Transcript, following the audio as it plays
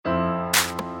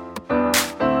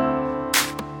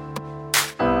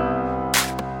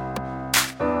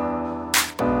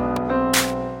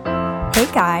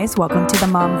guys, welcome to the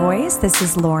Mom Voice. This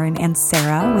is Lauren and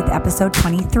Sarah with episode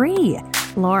 23.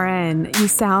 Lauren, you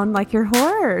sound like your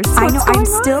horse. I know, I'm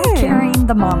still carrying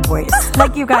the mom voice.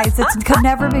 Like you guys, it could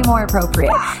never be more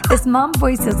appropriate. This mom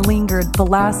voice has lingered the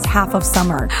last half of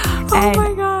summer. Oh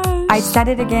my gosh. I said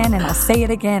it again and I'll say it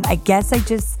again. I guess I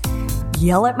just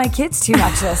yell at my kids too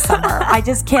much this summer. I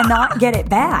just cannot get it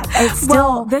back. It's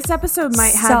still this episode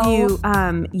might have you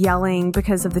yelling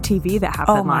because of the TV that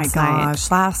happened last night. Oh my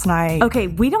gosh, last night. Okay,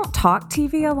 we don't talk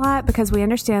TV a lot because we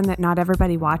understand that not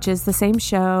everybody watches the same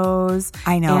shows.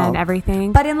 I know. And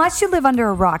everything. But unless you live under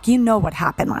a rock, you know what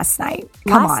happened last night.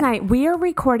 Last night, we are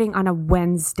recording on a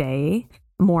Wednesday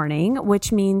morning,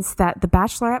 which means that the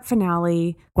Bachelorette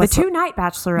finale, the two-night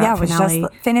Bachelorette finale,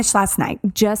 just finished last night.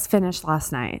 Just finished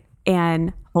last night.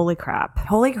 And holy crap.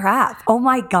 Holy crap. Oh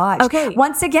my gosh. Okay.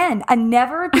 Once again, a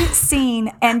never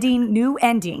seen ending, new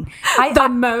ending. The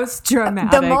most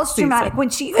dramatic.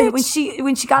 When she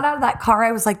got out of that car,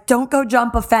 I was like, don't go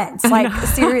jump a fence. Like,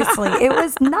 seriously, it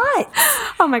was nuts.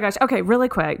 Oh my gosh. Okay, really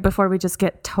quick, before we just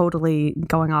get totally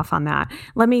going off on that,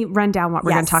 let me run down what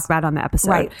we're going to talk about on the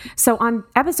episode. Right. So on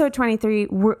episode 23,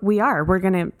 we're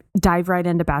going to dive right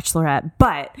into Bachelorette,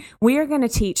 but we are going to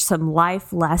teach some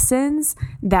life lessons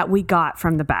that we got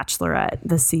from the Bachelorette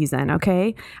this season.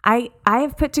 Okay. I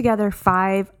have put together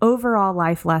 5 overall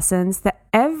life lessons that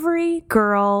every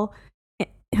girl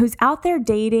who's out there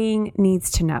dating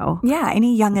needs to know. Yeah.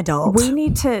 Any young adult. We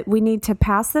need to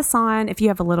pass this on. If you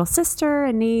have a little sister,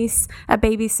 a niece, a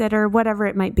babysitter, whatever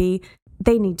it might be,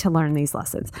 they need to learn these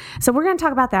lessons. So we're going to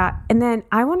talk about that. And then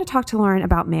I want to talk to Lauren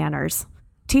about manners.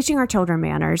 Teaching our children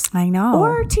manners. I know.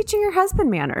 Or teaching your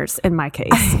husband manners, in my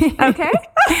case. Okay?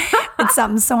 It's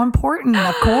something so important,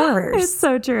 of course. It's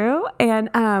so true. And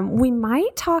we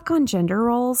might talk on gender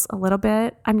roles a little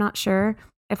bit. I'm not sure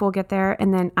if we'll get there.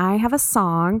 And then I have a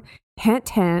song. Hint,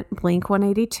 hint. Blink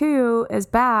 182 is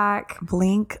back.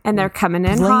 Blink. And they're coming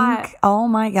in hot. Oh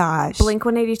my gosh. Blink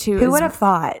 182 Who would have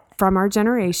thought? From our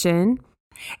generation.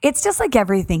 It's just like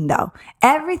everything, though.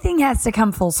 Everything has to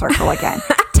come full circle again.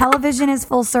 Television is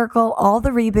full circle. All the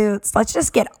reboots. Let's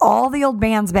just get all the old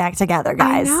bands back together,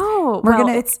 guys. I know.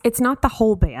 It's not the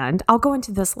whole band. I'll go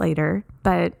into this later,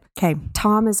 but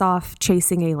Tom is off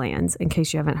chasing aliens, in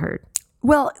case you haven't heard.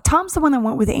 Well, Tom's the one that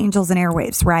went with Angels and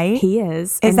Airwaves, right? He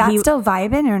is. Is that still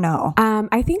vibing or no?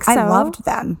 I think so. I loved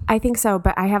them. I think so,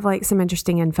 but I have some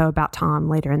interesting info about Tom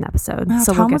later in the episode. Well,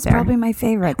 so Tom we'll get was there. Probably my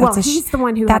favorite. He's the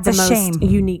one who had the most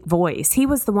unique voice. He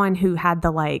was the one who had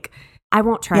the I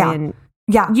won't try and...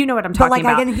 Yeah. You know what I'm talking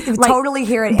about. I can totally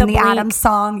hear it in the Adams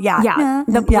song. Yeah. Yeah.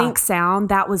 The blink sound,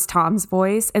 that was Tom's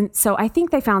voice. And so I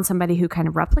think they found somebody who kind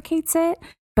of replicates it.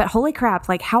 But holy crap,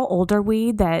 how old are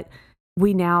we that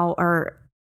we now are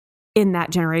in that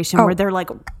generation where they're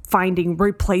finding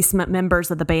replacement members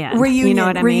of the band? Reunion, you know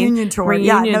what I mean? Reunion tour.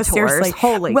 Reunion tours. Seriously.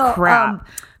 Holy crap.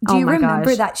 Do you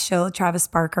remember that show Travis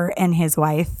Barker and his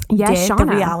wife did? Shauna. The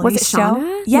reality show?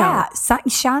 Shauna? Yeah. No.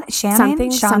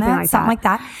 Shannon? Something like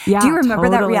that. Yeah, do you remember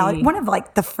that reality? One of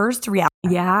the first reality.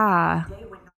 Yeah.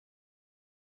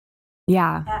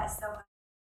 Yeah.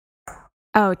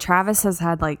 Oh, Travis has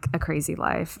had a crazy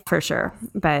life for sure,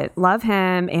 but love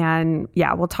him. And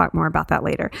yeah, we'll talk more about that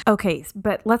later. Okay.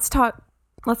 But let's talk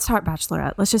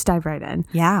Bachelorette. Let's just dive right in.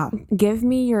 Yeah. Give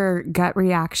me your gut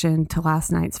reaction to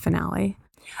last night's finale.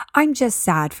 I'm just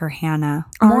sad for Hannah.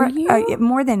 Are you?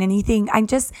 More than anything,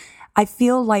 I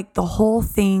feel like the whole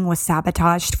thing was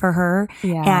sabotaged for her.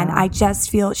 Yeah. And I just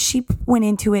feel she went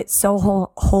into it so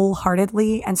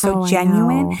wholeheartedly and so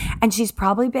genuine. And she's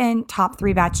probably been top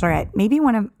 3 Bachelorette. Maybe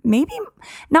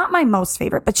not my most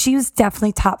favorite, but she was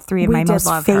definitely top 3 of my most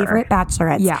favorite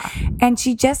Bachelorettes. Yeah. And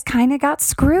she just kind of got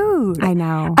screwed. I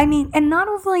know. I mean, and not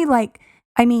only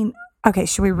okay,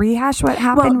 should we rehash what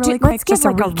happened really quick? Let's give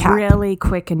a really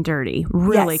quick and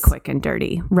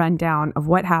dirty rundown of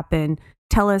what happened.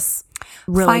 Tell us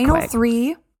really quick. Final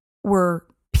 3 were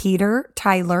Peter,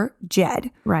 Tyler,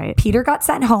 Jed. Right. Peter got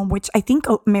sent home, which I think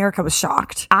America was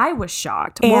shocked. I was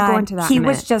shocked. We'll go into that in a minute. He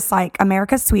was just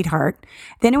America's sweetheart.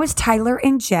 Then it was Tyler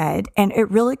and Jed, and it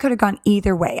really could have gone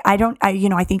either way. I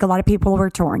think a lot of people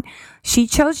were torn. She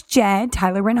chose Jed.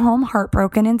 Tyler went home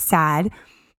heartbroken and sad.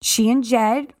 She and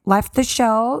Jed left the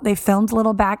show. They filmed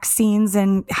little back scenes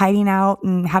and hiding out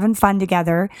and having fun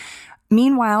together.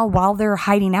 Meanwhile, while they're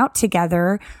hiding out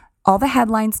together, all the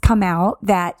headlines come out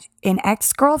that an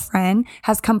ex-girlfriend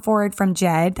has come forward from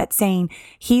Jed that's saying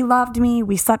he loved me.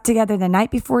 We slept together the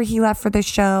night before he left for the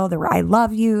show. There were I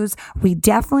love yous. We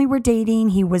definitely were dating.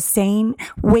 He was saying,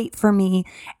 wait for me.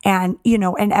 And,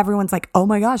 and everyone's like, oh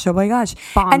my gosh.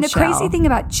 Bombshell. And the crazy thing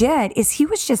about Jed is he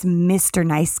was just Mr.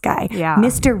 Nice Guy. Yeah.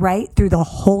 Mr. Right through the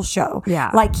whole show. Yeah.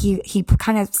 Like he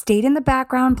kind of stayed in the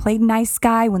background, played nice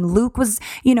guy when Luke was,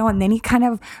 and then he kind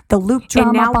of, the Luke drama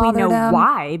and now bothered we know him.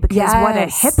 why, because what a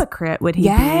hypocrite would he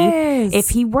be if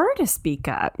he were to speak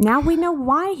up. Now we know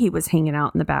why he was hanging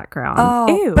out in the background.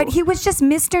 Ew. But he was just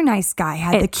Mr. Nice Guy,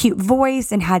 had the cute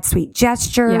voice and had sweet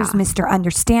gestures, Mr.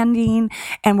 Understanding.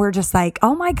 And we're just like,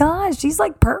 oh my gosh, he's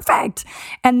like perfect.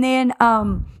 And then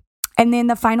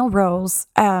the final rose,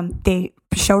 they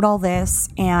showed all this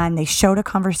and they showed a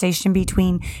conversation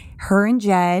between her and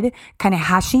Jed, kind of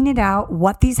hashing it out,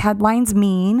 what these headlines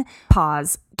mean.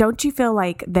 Pause. Don't you feel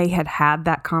like they had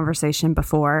that conversation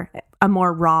before? A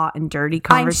more raw and dirty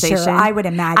conversation. I'm sure, I would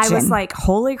imagine. I was like,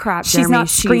 holy crap, she's Jeremy, not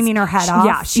screaming her head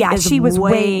off. Yeah, she was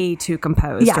way too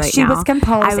composed. Yeah, right she now. was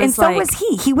composed, and so was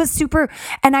he. He was super,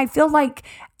 and I feel like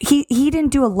he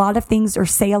didn't do a lot of things or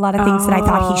say a lot of things that I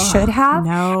thought he should have.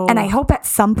 No. And I hope at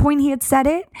some point he had said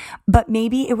it, but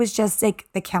maybe it was just like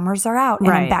the cameras are out and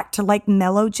I'm back to like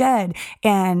mellow Jed,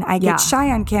 and I get shy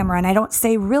on camera and I don't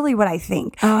say really what I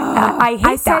think. I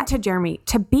hate that. Said to Jeremy,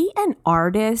 to be an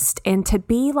artist and to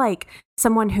be like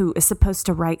someone who is supposed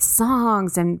to write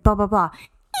songs and blah, blah, blah.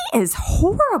 He is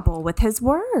horrible with his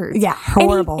words. Yeah,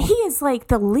 horrible. And he is like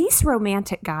the least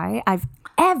romantic guy I've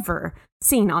ever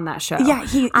seen on that show. Yeah,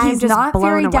 he's not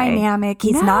very dynamic.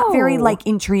 He's not very like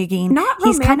intriguing. Not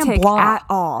he's kind of blah at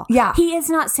all. Yeah, he is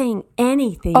not saying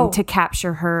anything to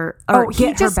capture her or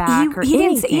get her back. He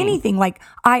didn't say anything. Like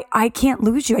I can't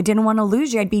lose you. I didn't want to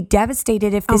lose you. I'd be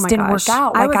devastated if this didn't work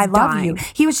out. Like I love you.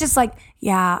 He was just like,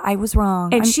 yeah, I was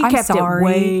wrong. And she kept it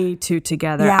way too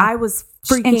together. Yeah. I was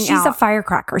freaking and she's out. A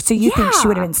firecracker, so you think she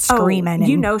would have been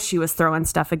screaming. She was throwing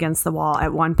stuff against the wall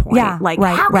at one point. Yeah, like,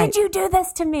 how could you do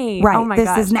this to me? Right. Oh my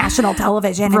gosh. This is national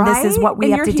television, and this is what we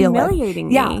have to deal with. Humiliating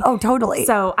me. Yeah. Oh, totally.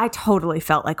 So I totally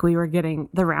felt like we were getting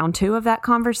the round 2 of that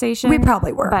conversation. We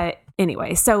probably were. But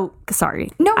anyway, so sorry.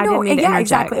 No,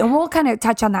 exactly. And we'll kind of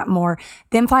touch on that more.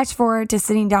 Then flash forward to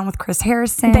sitting down with Chris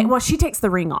Harrison. She takes the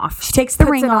ring off. She takes the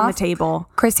ring off on the table.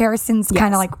 Chris Harrison's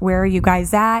kind of like, where are you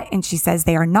guys at? And she says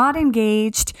they are not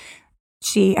engaged.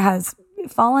 She has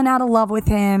fallen out of love with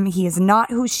him. He is not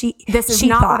who she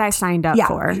not thought. what I signed up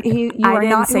for. You are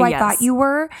not who I thought you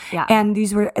were. Yeah. And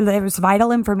there was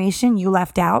vital information you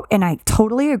left out. And I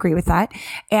totally agree with that.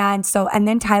 And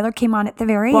then Tyler came on at the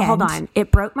very end. Well, hold on.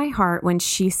 It broke my heart when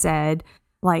she said,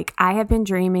 like, I have been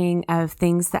dreaming of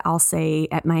things that I'll say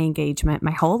at my engagement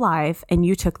my whole life, and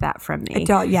you took that from me.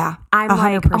 Yeah, I'm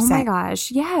 100%. like, oh my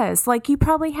gosh, yes. Like, you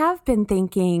probably have been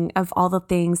thinking of all the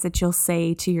things that you'll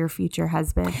say to your future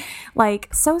husband.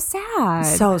 Like, so sad.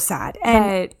 So sad.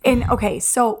 And okay,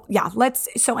 so yeah,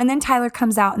 and then Tyler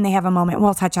comes out and they have a moment.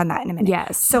 We'll touch on that in a minute.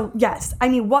 Yes. So yes, I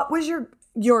mean, what was your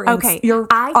I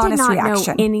honest did not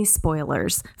reaction? know any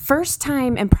spoilers. First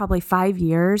time in probably 5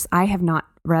 years, I have not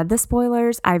read the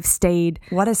spoilers. I've stayed.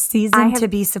 What a season to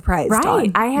be surprised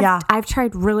on. I've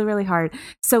tried really, really hard.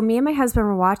 So me and my husband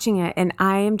were watching it, and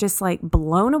I am just like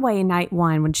blown away night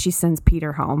 1 when she sends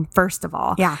Peter home. First of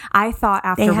all, I thought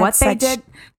after what they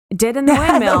did in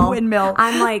the windmill,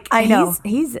 I'm like, I know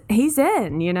he's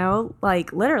in,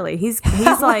 like literally he's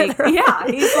like,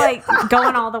 he's like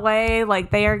going all the way. Like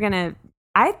they are gonna.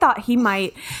 I thought he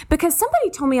might, because somebody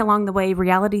told me along the way,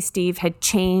 Reality Steve had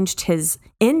changed his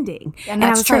ending. And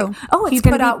that's true. Like, oh, it's he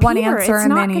put out one answer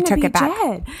and then he took it back.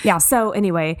 Jed. Yeah. So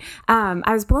anyway,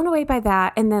 I was blown away by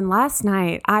that. And then last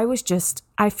night,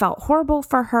 I felt horrible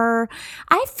for her.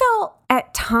 I felt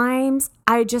at times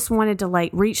I just wanted to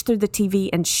like reach through the TV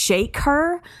and shake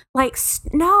her. Like,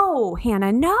 no,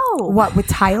 Hannah, no. What, with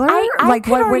Tyler? I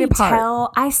could already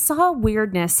tell. I saw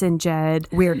weirdness in Jed.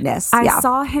 I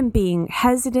saw him being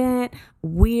hesitant,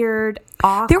 weird,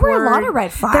 awkward. There were a lot of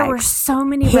red flags. There were so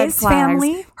many red flags. His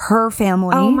family, her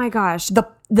family. Oh my gosh.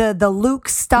 The Luke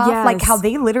stuff, like how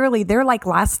they literally, their like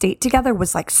last date together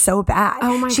was like so bad.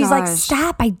 Oh my gosh. She's like,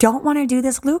 stop, I don't want to do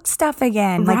this Luke stuff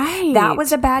again. Like that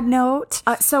was a bad note.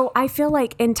 So I feel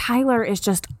like, and Tyler is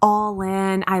just all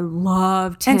in. I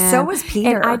loved him. And so was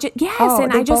Peter.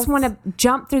 And I just want to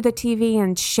jump through the TV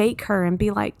and shake her and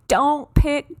be like, don't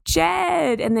pick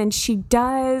Jed. And then she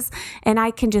does. And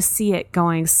I can just see it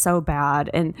going so bad.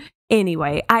 And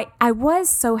anyway, I was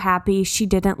so happy she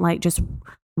didn't like just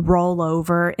roll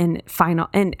over and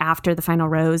after the final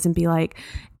rose and be like,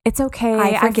 it's okay.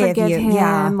 I forgive him.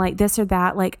 Yeah. Like this or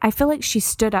that. Like, I feel like she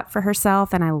stood up for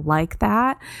herself and I like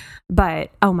that.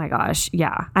 But, oh my gosh.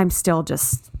 Yeah. I'm still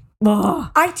just, ugh.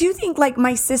 I do think, like,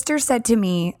 my sister said to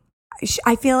me,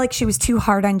 I feel like she was too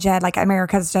hard on Jed. Like,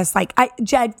 America's just like,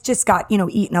 Jed just got,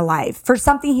 eaten alive for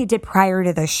something he did prior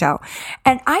to this show.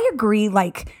 And I agree,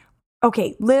 like,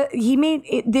 okay, he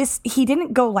made this, he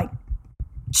didn't go like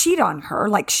cheat on her.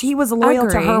 Like, she was loyal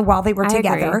to her while they were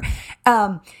together.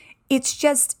 It's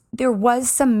just, there was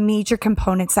some major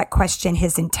components that question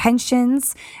his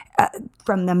intentions,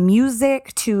 from the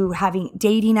music to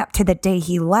dating up to the day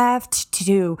he left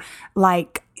to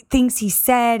like things he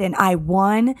said. And I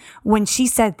won. When she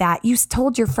said that, you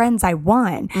told your friends I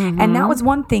won. Mm-hmm. And that was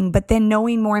one thing. But then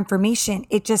knowing more information,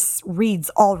 it just reads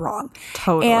all wrong.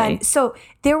 Totally. And so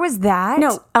there was that.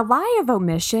 No, a lie of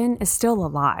omission is still a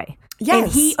lie. Yes.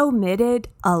 And he omitted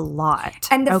a lot.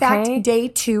 And the fact, day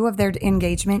 2 of their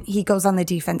engagement, he goes on the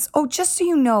defense. Oh, just so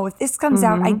you know, if this comes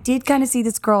out, I did kind of see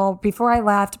this girl before I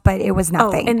left, but it was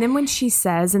nothing. Oh, and then when she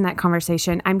says in that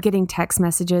conversation, I'm getting text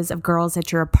messages of girls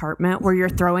at your apartment where you're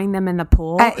throwing them in the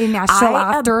pool. In Nashville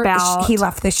after he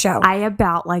left the show.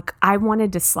 I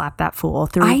wanted to slap that fool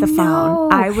through the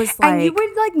phone. I was like. And you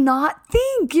would like not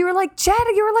think. You were like, Jed,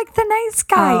 you were like the nice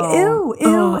guy. Ew.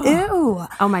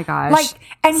 Oh my gosh. Like,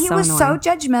 and he was so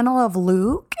judgmental of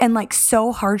Luke and like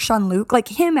so harsh on Luke, like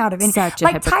him out of it. Such a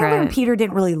like hypocrite. Tyler and Peter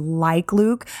didn't really like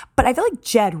Luke, but I feel like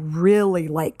Jed really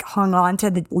like hung on to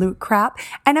the Luke crap.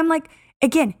 And I'm like,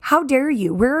 again, how dare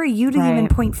you? Where are you to even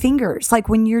point fingers? Like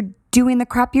when you're doing the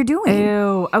crap you're doing.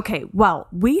 Ew. Okay. Well,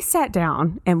 we sat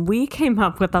down and we came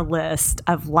up with a list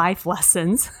of life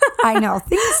lessons. I know.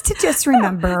 Things to just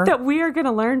remember. That we are going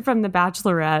to learn from The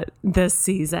Bachelorette this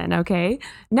season. Okay.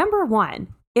 Number 1,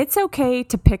 it's okay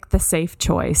to pick the safe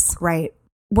choice. Right.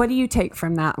 What do you take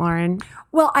from that, Lauren?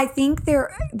 Well, I think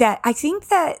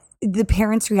that the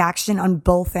parents' reaction on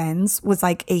both ends was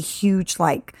like a huge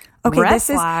like, okay, red this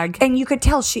flag. And you could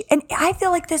tell and I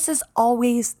feel like this is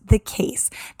always the case.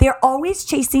 They're always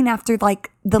chasing after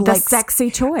like the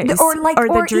sexy choice or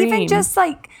the dream. Even just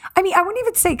like, I mean, I wouldn't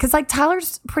even say, because like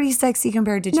Tyler's pretty sexy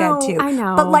compared to Jed too. I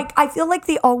know. But like, I feel like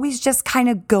they always just kind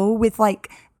of go with like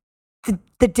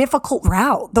the difficult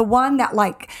route, the one that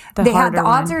like the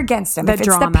odds are against them. If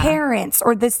it's the parents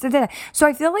or this, so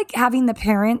I feel like having the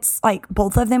parents, like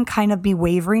both of them kind of be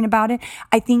wavering about it,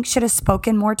 I think should have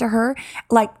spoken more to her.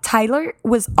 Like Tyler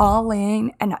was all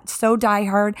in and so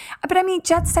diehard, but I mean,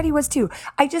 Jed said he was too.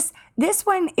 This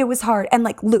one, it was hard. And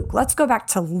like Luke, let's go back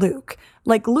to Luke.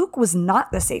 Like Luke was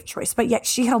not the safe choice, but yet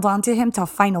she held on to him till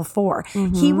final 4.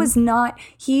 Mm-hmm. He was not,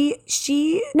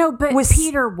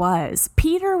 Peter was.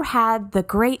 Peter had the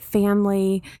great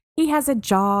family. He has a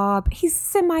job. He's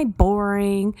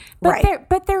semi-boring,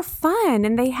 but they're fun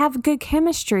and they have good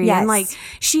chemistry. Yes. And like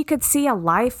she could see a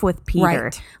life with Peter.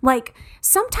 Right. Like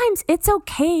sometimes it's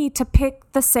okay to pick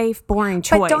the safe, boring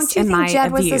choice. But don't you think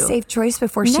Jed was the safe choice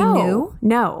before she knew?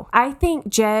 No, I think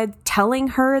Jed telling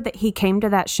her that he came to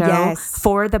that show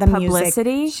for the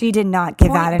publicity. Music. She did not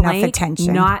give that enough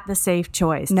attention. Not the safe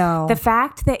choice. No. The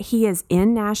fact that he is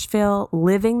in Nashville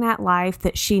living that life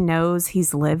that she knows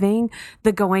he's living,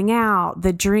 the going out,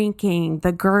 the drinking,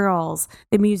 the girls,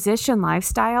 the musician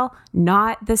lifestyle,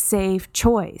 not the safe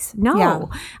choice. No. Yeah.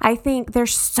 I think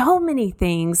there's so many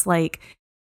things like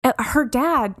her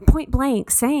dad point blank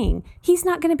saying he's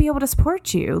not going to be able to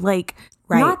support you. Like,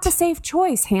 not the safe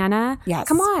choice, Hannah. Yes.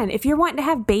 Come on. If you're wanting to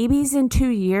have babies in 2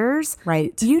 years,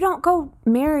 you don't go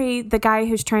marry the guy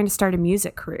who's trying to start a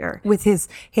music career. With his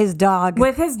dog.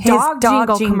 With his dog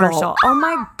jingle commercial. Oh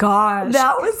my gosh.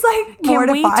 That was like Can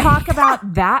mortifying. we talk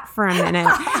about that for a minute?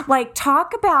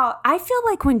 I feel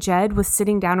like when Jed was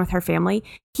sitting down with her family,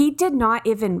 he did not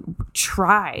even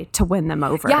try to win them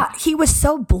over. Yeah, he was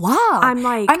so blah. I'm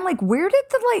like, where did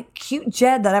the like cute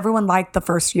Jed that everyone liked the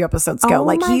first few episodes go?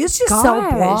 Like he was just so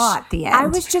blah at the end. I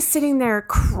was just sitting there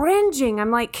cringing.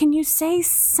 I'm like, can you say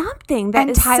something that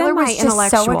and is Tyler was just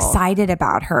so excited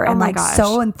about her and like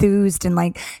so enthused and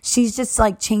like she's just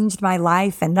like changed my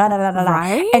life and da da da da da.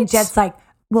 Right? And Jed's like,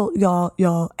 well,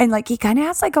 y'all. And like he kind of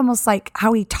has like almost like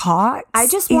how he talks. I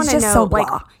just want to know, like,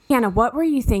 Hannah, what were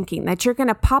you thinking? That you're going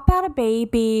to pop out a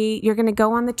baby, you're going to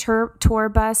go on the tour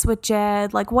bus with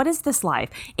Jed? Like, what is this life?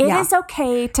 It is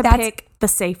okay to pick the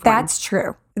safe one. That's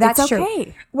true. That's true.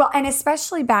 Okay. Well, and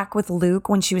especially back with Luke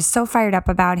when she was so fired up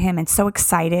about him and so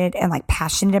excited and like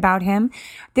passionate about him,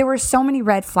 there were so many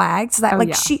red flags that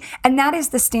and that is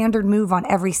the standard move on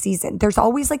every season. There's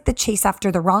always like the chase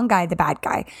after the wrong guy, the bad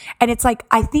guy. And it's like,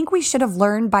 I think we should have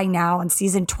learned by now in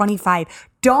season 25,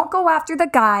 don't go after the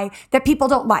guy that people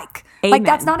don't like. Amen. Like,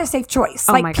 that's not a safe choice.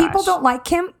 Oh like, people don't like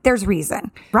him. There's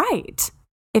reason. Right.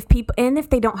 If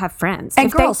they don't have friends. And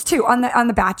girls too, on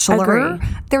the Bachelor,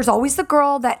 there's always the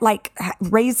girl that like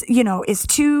is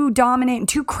too dominant and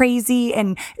too crazy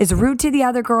and is rude to the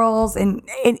other girls. And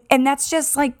that's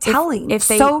just like telling. If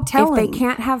they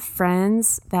can't have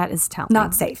friends, that is telling.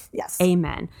 Not safe. Yes.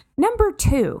 Amen. Number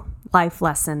 2 life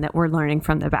lesson that we're learning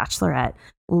from The Bachelorette.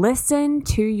 Listen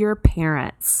to your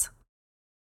parents.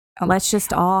 Let's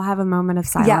just all have a moment of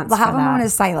silence. Yeah, we'll have a moment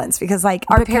of silence because like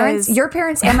parents, your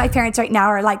parents and my parents right now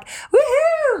are like,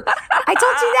 woohoo! I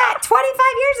told you that 25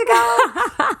 years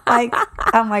ago.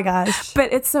 Like, oh my gosh.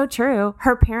 But it's so true.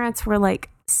 Her parents were like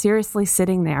seriously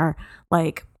sitting there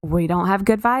like, we don't have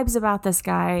good vibes about this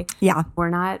guy. Yeah.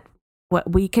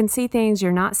 We can see things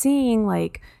you're not seeing,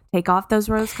 like take off those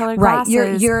rose-colored glasses.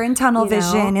 Right, you're in tunnel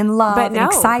vision and love and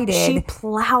excited. She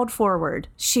plowed forward.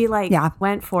 She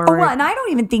went forward. Oh, well, and I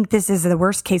don't even think this is the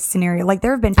worst case scenario. Like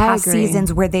there have been past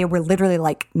seasons where they were literally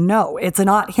like, no, it's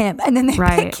not him. And then they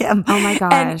pick him. Oh my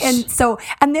gosh.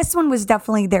 And this one was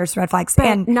definitely, there's red flags. But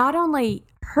and not only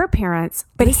her parents,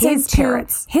 but his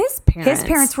parents. His parents. His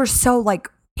parents were so like,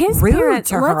 his rude parents,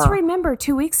 to let's her. remember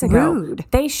 2 weeks ago, Rude.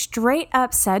 They straight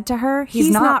up said to her, he's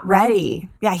not ready.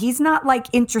 Yeah, he's not like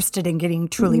interested in getting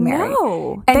truly married.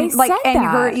 No, and they said and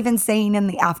that. her even saying in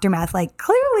the aftermath, like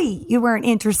clearly you weren't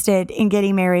interested in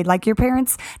getting married. Like your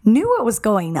parents knew what was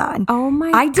going on. Oh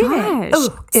my I gosh. didn't.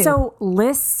 Ew. So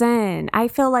listen, I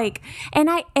feel like, and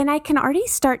I can already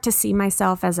start to see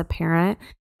myself as a parent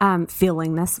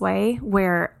feeling this way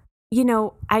where,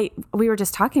 we were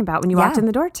just talking about when you walked in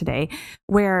the door today,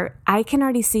 where I can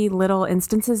already see little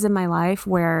instances in my life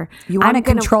where you want to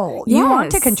control. Yes, you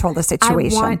want to control the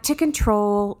situation. I want to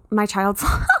control my child's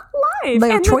life and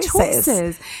the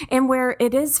choices. And where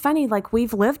it is funny, like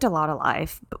we've lived a lot of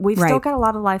life. We've still got a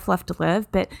lot of life left to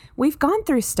live, but we've gone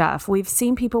through stuff. We've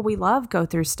seen people we love go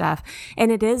through stuff.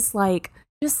 And it is like,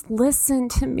 just listen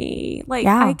to me. Like,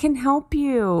 I can help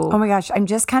you. Oh my gosh. I'm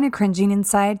just kind of cringing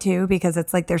inside too, because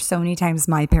it's like there's so many times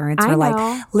my parents were like,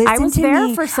 listen I was to there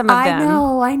me. For some of them.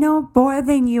 I know more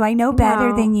than you. I know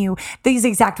better than you. These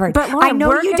exact words. But Lauren, I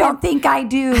know you don't think I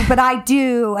do, but I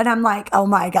do. And I'm like, oh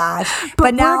my gosh.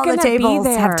 But now the tables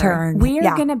have turned. We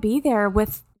are going to be there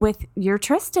with your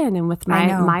Tristan and with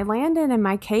my Landon and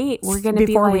my Kate. We're going to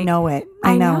be like. Before we know it.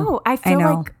 I know. I feel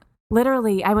like.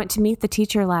 Literally, I went to meet the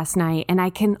teacher last night and I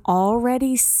can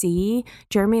already see,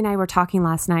 Jeremy and I were talking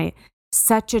last night,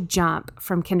 such a jump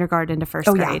from kindergarten to first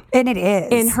grade. Yeah. And it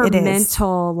is. In her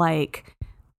mental, like,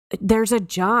 there's a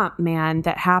jump, man,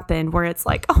 that happened where it's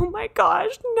like, oh my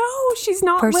gosh, no, she's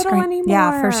not first little grade. anymore.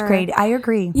 Yeah, first grade. I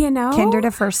agree. Kinder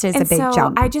to first is a big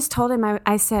jump. I just told him,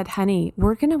 I said, honey,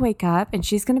 we're going to wake up and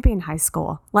she's going to be in high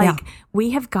school. Like, we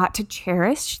have got to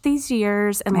cherish these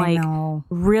years and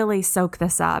really soak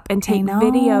this up and take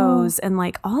videos and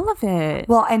like all of it.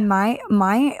 Well, and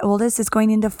my oldest is going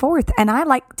into fourth and I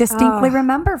like distinctly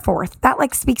remember fourth. That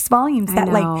like speaks volumes. That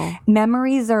like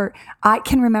memories I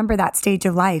can remember that stage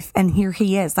of life. And here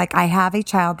he is. Like, I have a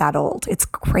child that old. It's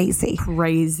crazy.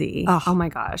 Oh my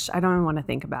gosh. I don't even want to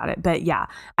think about it. But yeah,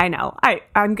 I know.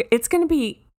 It's going to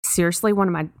be seriously one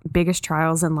of my biggest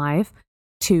trials in life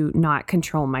to not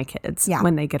control my kids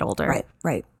when they get older.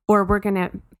 Right. Or we're going to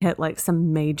hit like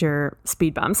some major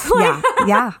speed bumps.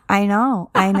 Yeah. I know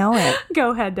it.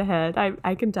 Go head to head.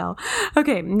 I can tell.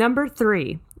 Okay. Number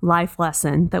 3 life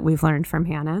lesson that we've learned from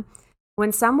Hannah.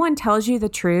 When someone tells you the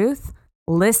truth,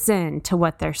 listen to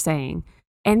what they're saying.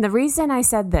 And the reason I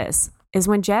said this is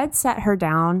when Jed sat her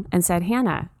down and said,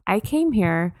 Hannah, I came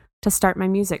here to start my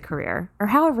music career, or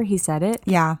however he said it.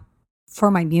 Yeah.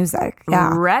 For my music.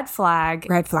 Yeah. Red flag.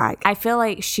 I feel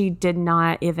like she did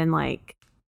not even like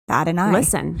bat an eye.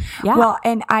 Listen. Yeah. Well,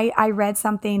 and I read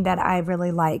something that I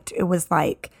really liked. It was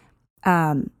like,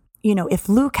 if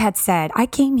Luke had said, I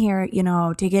came here,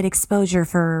 to get exposure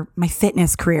for my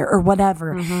fitness career or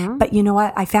whatever, but you know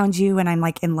what? I found you and I'm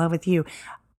like in love with you.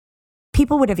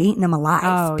 People would have eaten him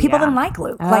alive. People didn't like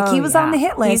Luke. Like he was on the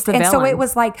hit list. And so it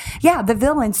was like, the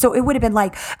villain. So it would have been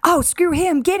like, oh, screw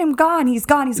him. Get him gone. He's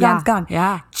gone. He's gone.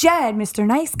 Yeah. Jed, Mr.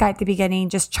 Nice Guy at the beginning,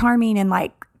 just charming and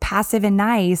like passive and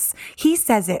nice. He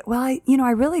says it. Well,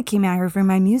 I really came out here for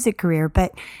my music career,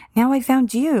 but now I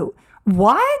found you.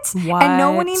 What? And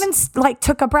no one even like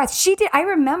took a breath. She did. I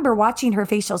remember watching her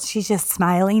facials. She's just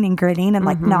smiling and grinning and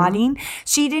like nodding.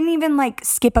 She didn't even like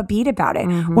skip a beat about it.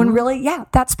 When really,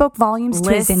 that spoke volumes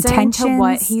to his intentions. To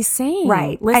what he's saying.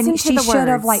 Right. Listen and to she the should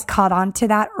have words. like caught on to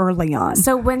that early on.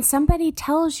 So when somebody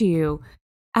tells you,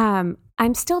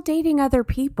 I'm still dating other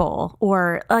people.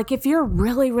 Or like if you're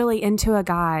really, really into a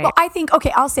guy. Well, I think,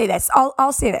 okay, I'll say this.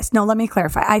 I'll say this. No, let me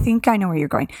clarify. I think I know where you're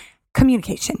going.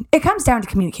 Communication. It comes down to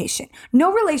communication.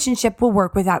 No relationship will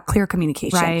work without clear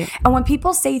communication. Right. And when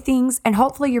people say things, and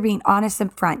hopefully you're being honest and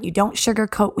front, you don't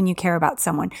sugarcoat when you care about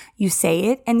someone. You say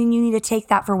it, and then you need to take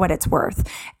that for what it's worth.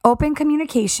 Open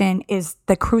communication is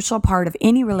the crucial part of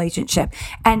any relationship.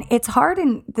 And it's hard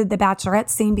in the Bachelorette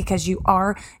scene because you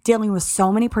are dealing with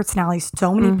so many personalities,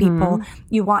 so many people.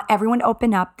 You want everyone to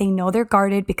open up. They know they're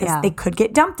guarded because they could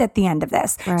get dumped at the end of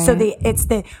this. Right. So it's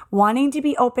the wanting to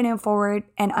be open and forward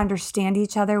and understand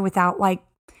each other without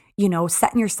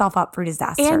setting yourself up for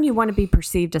disaster. And you want to be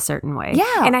perceived a certain way.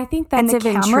 Yeah. And I think that's even true.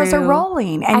 And the cameras are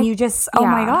rolling and you just, oh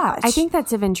my gosh. I think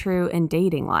that's even true in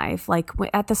dating life. Like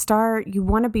at the start, you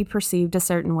want to be perceived a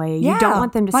certain way. You don't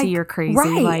want them to see you're crazy.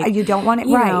 Right. Like, you don't want it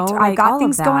I've got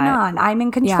things going on. I'm in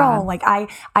control. Like I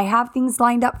have things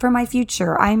lined up for my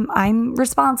future. I'm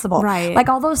responsible. Right. Like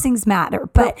all those things matter.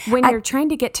 But when you're trying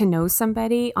to get to know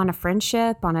somebody on a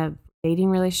friendship, on a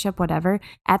dating relationship, whatever,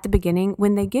 at the beginning,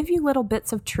 when they give you little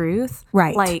bits of truth,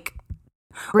 right? Like,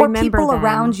 or people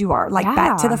around you are like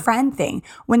back to the friend thing.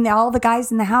 When all the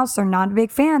guys in the house are not a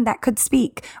big fan, that could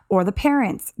speak, or the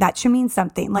parents, that should mean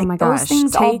something. Like those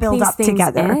things all build up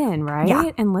together, right?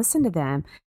 Yeah. And listen to them.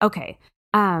 Okay,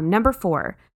 number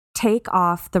 4. Take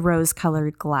off the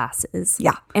rose-colored glasses.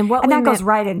 Yeah, and that goes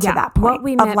right into that point. What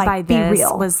we meant by this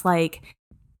was like,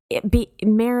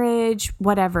 marriage,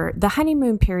 whatever. The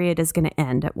honeymoon period is going to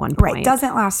end at one point. Right.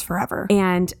 Doesn't last forever.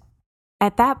 And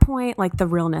at that point, like the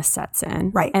realness sets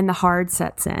in. Right. And the hard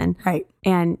sets in. Right.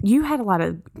 And you had a lot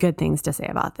of good things to say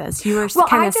about this. You were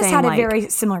kind of saying, I just had a very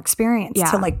similar experience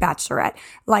to like Bachelorette.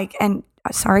 Like, and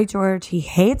sorry, George, he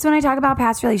hates when I talk about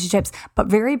past relationships, but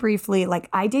very briefly, like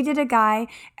I dated a guy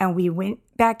and we went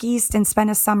back east and spent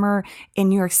a summer in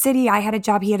New York City. I had a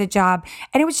job, he had a job,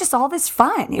 and it was just all this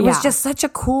fun. It was just such a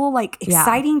cool, like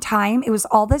exciting time. It was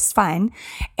all this fun.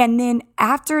 And then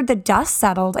after the dust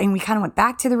settled and we kind of went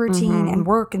back to the routine and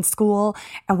work and school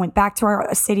and went back to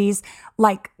our cities,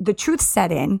 like the truth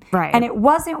set in. Right. And it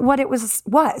wasn't what it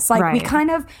was. Like we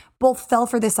kind of both fell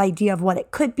for this idea of what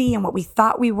it could be and what we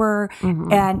thought we were.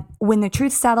 And when the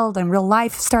truth settled and real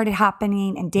life started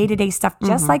happening and day-to-day stuff,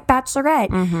 just like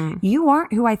Bachelorette, you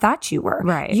aren't who I thought you were.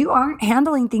 Right. You aren't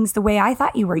handling things the way I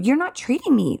thought you were. You're not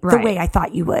treating me the way I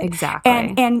thought you would. Exactly.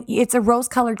 And it's a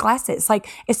rose-colored glasses. Like,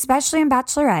 especially in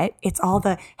Bachelorette, it's all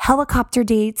the helicopter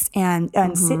dates and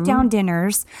sit-down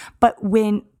dinners. But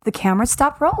when the cameras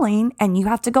stop rolling and you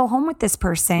have to go home with this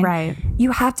person, right, you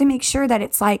have to make sure that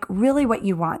it's like really what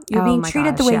you want. You're being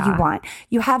treated the way you want.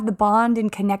 You have the bond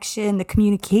and connection, the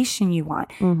communication you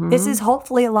want. This is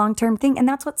hopefully a long-term thing. And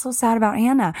that's what's so sad about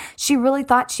Hannah. She really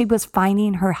thought she was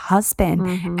finding her husband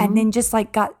and then just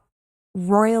like got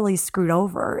royally screwed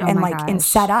over and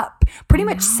set up, pretty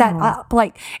much set up.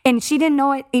 Like, and she didn't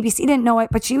know it. ABC didn't know it,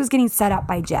 but she was getting set up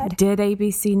by Jed. Did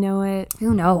ABC know it?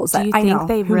 Who knows? Do you think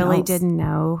they really didn't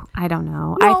know? I don't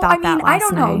know. No, I thought that last I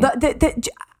don't know. night.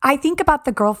 I think about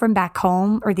the girl from back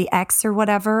home or the ex or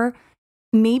whatever.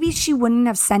 Maybe she wouldn't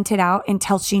have sent it out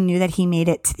until she knew that he made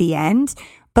it to the end.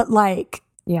 But like,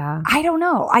 I don't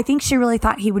know. I think she really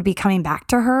thought he would be coming back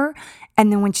to her.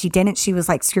 And then when she didn't, she was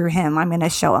like, screw him. I'm going to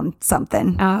show him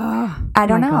something. Oh, I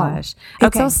don't know. Gosh.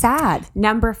 It's so sad.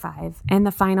 Number 5, and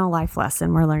the final life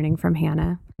lesson we're learning from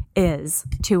Hannah is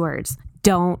 2 words.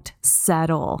 Don't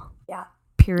settle. Yeah.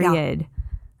 Period. Yeah.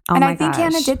 Oh and my I think gosh.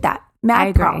 Hannah did that.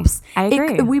 Mad props. I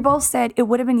agree. We both said it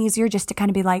would have been easier just to kind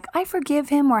of be like, I forgive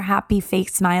him, or happy fake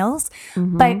smiles.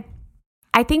 But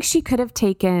I think she could have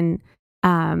taken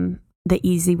the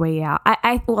easy way out.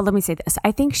 Well, let me say this.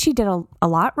 I think she did a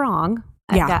lot wrong.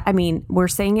 Yeah. I mean, we're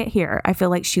saying it here. I feel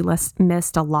like she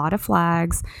missed a lot of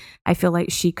flags. I feel like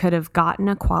she could have gotten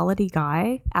a quality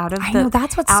guy out of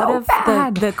that's what's so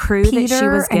bad. The crew Peter that she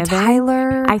was given. And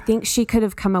Tyler. I think she could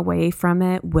have come away from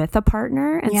it with a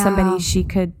partner and somebody she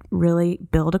could really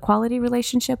build a quality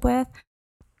relationship with.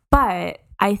 But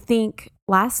I think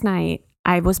last night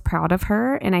I was proud of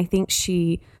her, and I think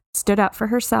she stood up for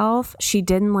herself. She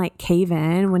didn't like cave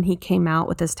in when he came out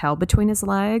with his tail between his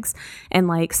legs and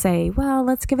like say, well,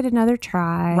 let's give it another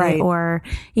try, or,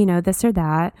 this or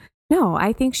that. No,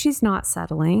 I think she's not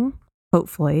settling,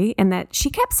 hopefully. And that she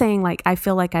kept saying like, I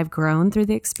feel like I've grown through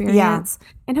the experience.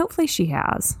 And hopefully she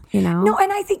has, No,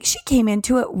 and I think she came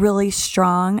into it really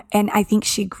strong. And I think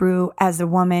she grew as a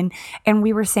woman. And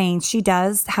we were saying she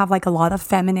does have like a lot of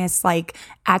feminist like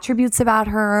attributes about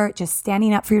her, just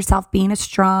standing up for yourself, being a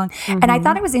strong. And I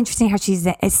thought it was interesting how she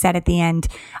said at the end,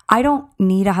 I don't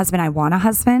need a husband. I want a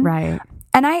husband. Right.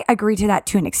 And I agree to that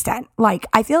to an extent. Like,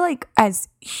 I feel like as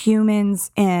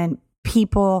humans and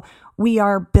people, we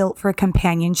are built for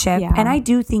companionship. Yeah. And I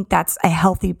do think that's a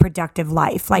healthy, productive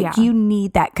life. Like, you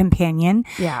need that companion.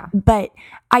 Yeah. But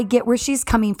I get where she's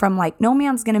coming from. Like, no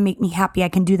man's going to make me happy. I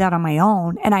can do that on my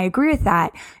own. And I agree with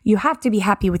that. You have to be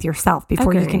happy with yourself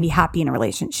before you can be happy in a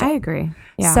relationship. I agree.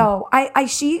 Yeah. So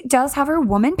she does have her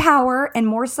woman power, and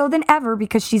more so than ever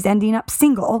because she's ending up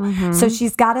single. Mm-hmm. So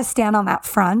she's got to stand on that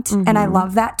front. Mm-hmm. And I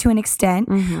love that to an extent.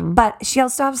 Mm-hmm. But she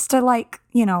also has to, like,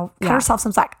 you know, cut herself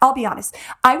some slack. I'll be honest.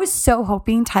 I was so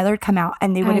hoping Tyler would come out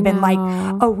and they would have been like,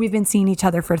 oh, we've been seeing each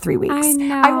other for 3 weeks. I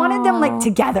know. I wanted them like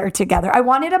together. I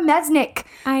wanted a Mesnick.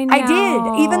 I know. I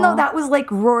did. Even though that was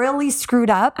like royally screwed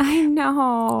up. I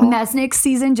know. Mesnick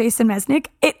season, Jason Mesnick,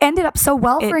 it ended up so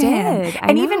well for him.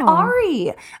 And even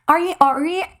Ari,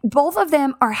 both of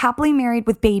them are happily married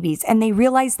with babies and they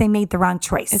realized they made the wrong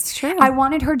choice. It's true. I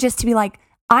wanted her just to be like,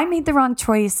 I made the wrong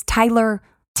choice. Tyler,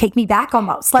 take me back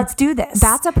almost. Let's do this.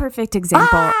 That's a perfect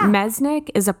example. Mesnick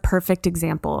is a perfect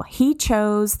example. He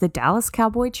chose the Dallas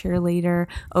Cowboy cheerleader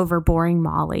over boring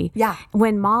Molly. Yeah.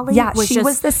 When Molly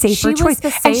was the safer choice.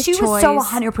 And she was so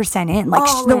 100% in.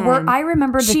 Like the word, I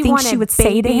remember the things she would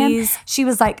say to him. She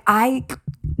was like, I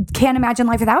can't imagine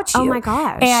life without you. Oh my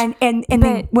gosh. And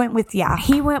then went with,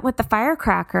 he went with the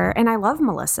firecracker, and I love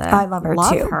Melissa. I love her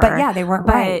too. But yeah, they weren't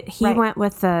right. But he went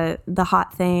with the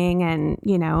hot thing, and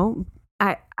you know,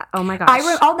 oh my gosh.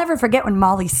 I'll never forget when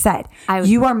Molly said,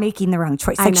 you are making the wrong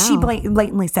choice. Like she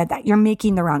blatantly said that. You're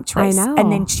making the wrong choice. I know.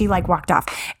 And then she like walked off.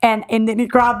 And then he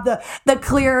grabbed the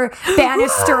clear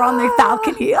banister on the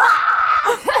balcony.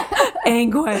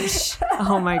 Anguish.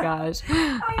 Oh my gosh.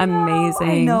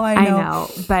 Amazing. I know.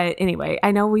 But anyway,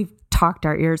 I know we've talked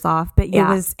our ears off, but it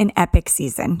was an epic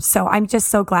season. So I'm just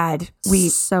so glad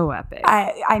so epic.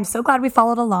 I'm so glad we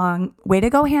followed along. Way to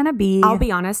go, Hannah B. I'll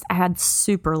be honest, I had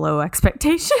super low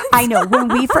expectations. I know. When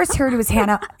we first heard it was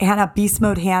Hannah Beast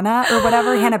Mode Hannah or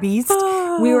whatever, Hannah Beast,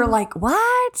 we were like,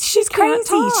 what? She's crazy.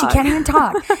 She can't even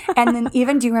talk. And then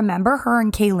even, do you remember her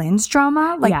and Kaylynn's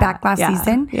drama? Like back last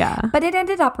season? Yeah. But it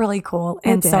ended up really cool.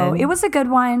 And so it was a good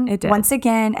one. It did. Once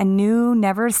again, a new,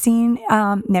 never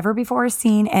before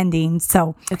seen ending.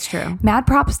 So it's true. Mad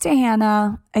props to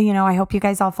Hannah. You know, I hope you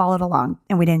guys all followed along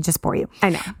and we didn't just bore you.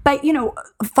 I know. But, you know,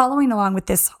 following along with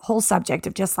this whole subject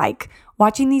of just like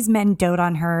watching these men dote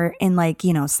on her, and like,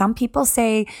 you know, some people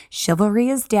say chivalry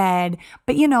is dead,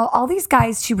 but you know, all these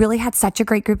guys, she really had such a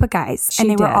great group of guys and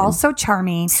they were all so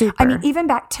charming. Super. I mean, even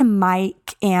back to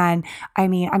Mike, and I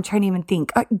mean, I'm trying to even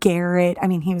think, Garrett, I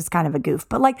mean, he was kind of a goof,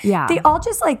 but like, they all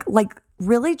just like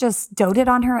really just doted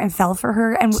on her and fell for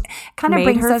her and kind of made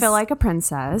brings her us feel like a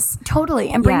princess. Totally.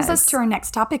 And brings us to our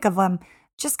next topic of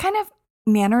just kind of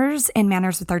manners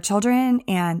with our children.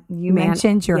 And you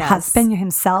mentioned your husband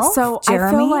himself. So Jeremy.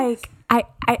 I feel like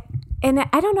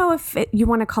I don't know if you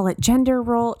want to call it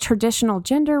traditional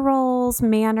gender roles,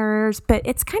 manners, but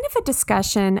it's kind of a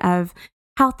discussion of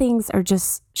how things are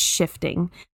just shifting,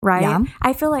 right? Yeah.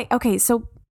 I feel like, okay, so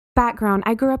background,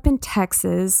 I grew up in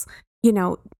Texas. You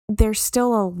know, there's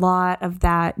still a lot of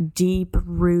that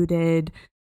deep-rooted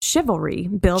chivalry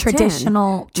built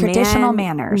traditional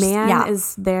manners. Man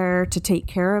is there to take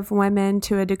care of women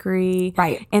to a degree,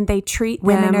 right? And they treat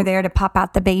women are there to pop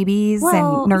out the babies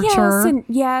and nurture.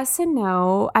 Yes and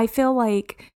no. I feel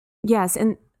like yes,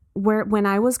 and when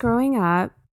I was growing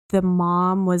up, the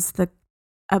mom was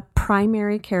a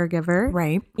primary caregiver,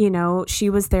 right? You know, she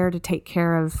was there to take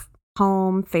care of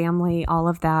home, family, all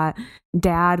of that.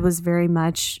 Dad was very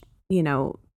much, you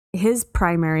know, his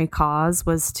primary cause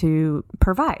was to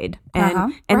provide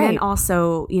and then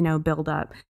also, you know, build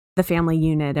up the family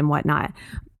unit and whatnot.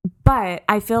 But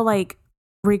I feel like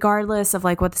regardless of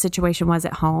like what the situation was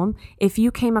at home, if you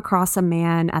came across a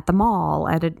man at the mall,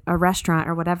 at a restaurant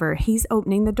or whatever, he's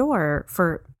opening the door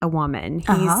for a woman.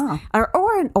 He's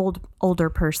or an older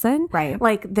person, right?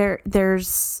 Like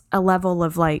there's a level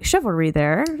of like chivalry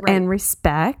there and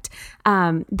respect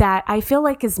that I feel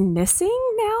like is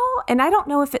missing now. And I don't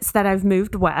know if it's that I've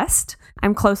moved west.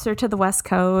 I'm closer to the West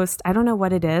Coast. I don't know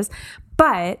what it is,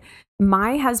 but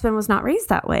my husband was not raised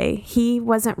that way. He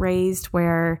wasn't raised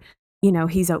where, you know,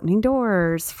 he's opening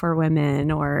doors for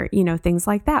women or, you know, things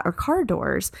like that, or car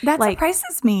doors. That like,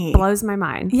 surprises me. Blows my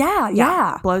mind.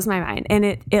 Yeah. Blows my mind. And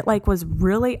it like was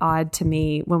really odd to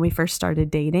me when we first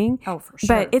started dating. Oh, for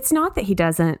sure. But it's not that he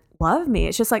doesn't love me.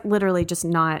 It's just like literally just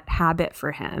not habit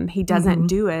for him. He doesn't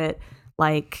do it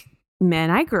like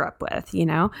men I grew up with, you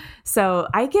know? So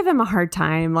I give him a hard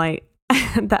time. Like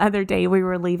the other day we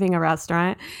were leaving a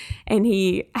restaurant and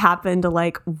he happened to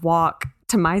like walk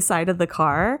to my side of the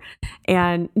car.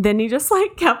 And then he just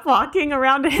like kept walking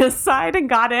around to his side and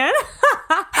got in.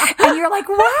 And you're like,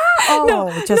 wow.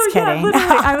 Oh, just kidding.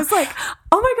 Yeah, I was like,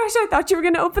 oh my gosh, I thought you were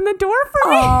going to open the door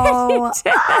for me. Oh.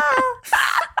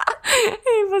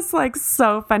 He was like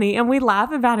so funny. And we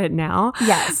laugh about it now.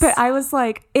 Yes. But I was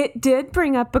like, it did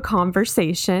bring up a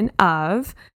conversation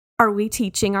of, are we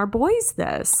teaching our boys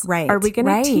this? Right. Are we going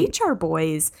to teach our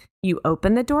boys? You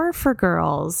open the door for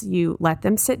girls. You let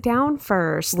them sit down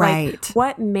first. Right. Like,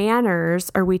 what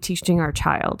manners are we teaching our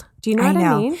child? Do you know what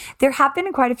I mean? There have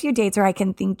been quite a few dates where I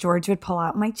can think George would pull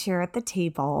out my chair at the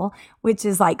table, which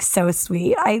is like so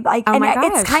sweet. I like, oh and my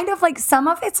gosh. It's kind of like some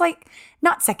of it's like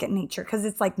not second nature because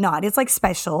it's like not, it's like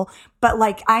special, but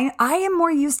like I am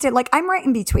more used to, like I'm right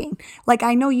in between. Like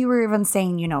I know you were even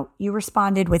saying, you know, you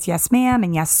responded with yes ma'am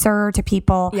and yes sir to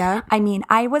people. Yeah. I mean,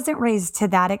 I wasn't raised to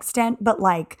that extent, but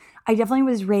like I definitely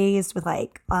was raised with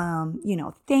like, you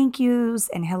know, thank yous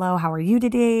and hello, how are you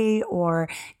today? Or,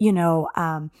 you know,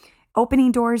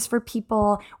 opening doors for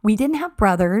people. We didn't have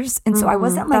brothers. And so I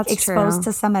wasn't like exposed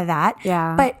to some of that.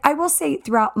 Yeah. But I will say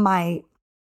throughout my,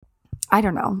 I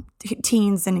don't know,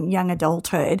 teens and young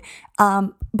adulthood,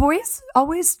 boys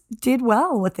always did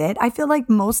well with it. I feel like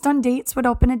most on dates would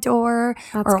open a door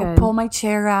or pull my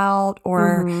chair out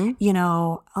or, you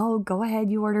know, oh, go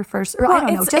ahead, you order first. Or I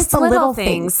don't know, just the little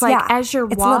things. Like as you're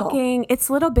walking, it's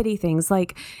little bitty things.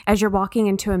 Like as you're walking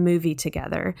into a movie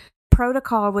together,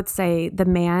 protocol would say the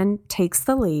man takes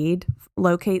the lead,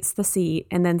 locates the seat,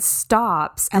 and then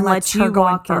stops and lets you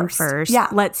walk in first. Yeah.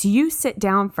 Lets you sit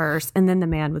down first, and then the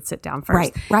man would sit down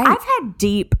first. Right. I've had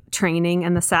deep training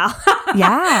in the South.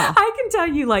 Yeah. I can tell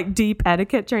you like deep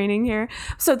etiquette training here.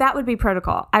 So that would be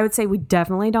protocol. I would say we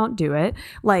definitely don't do it.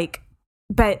 Like,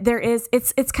 but there is,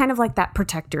 it's kind of like that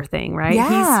protector thing, right?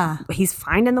 Yeah. He's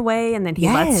finding the way and then he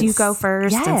lets you go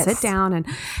first and sit down. And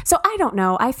so I don't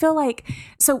know. I feel like,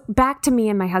 so back to me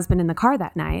and my husband in the car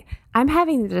that night, I'm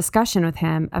having the discussion with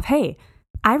him of, hey,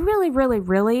 I really, really,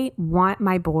 really want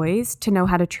my boys to know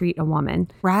how to treat a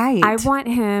woman. Right. I want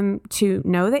him to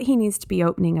know that he needs to be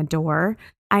opening a door.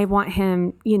 I want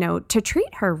him, you know, to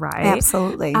treat her right.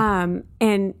 Absolutely.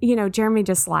 And, you know, Jeremy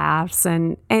just laughs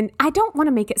and I don't want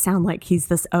to make it sound like he's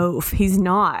this oaf. He's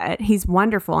not. He's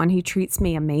wonderful and he treats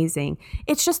me amazing.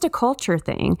 It's just a culture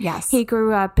thing. Yes. He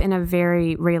grew up in a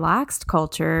very relaxed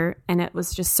culture and it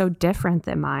was just so different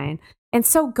than mine and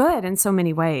so good in so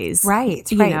many ways.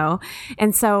 Right. You know?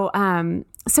 And so,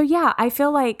 yeah, I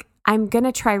feel like I'm going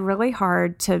to try really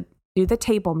hard to do the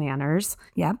table manners,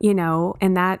 you know,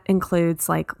 and that includes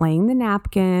like laying the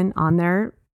napkin on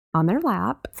their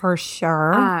lap. For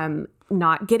sure.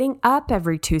 Not getting up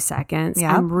every 2 seconds.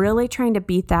 Yep. I'm really trying to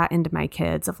beat that into my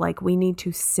kids of like, we need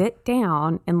to sit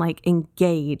down and like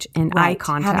engage in eye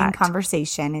contact. Having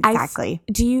conversation. Exactly.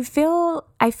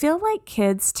 I feel like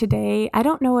kids today, I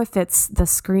don't know if it's the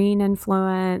screen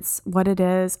influence, what it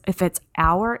is, if it's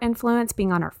our influence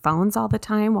being on our phones all the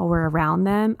time while we're around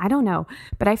them. I don't know.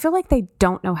 But I feel like they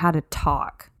don't know how to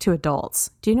talk to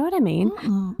adults. Do you know what I mean?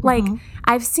 Mm-hmm. Like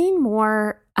I've seen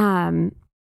more,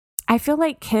 I feel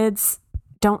like kids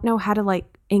don't know how to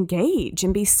like engage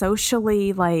and be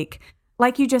socially like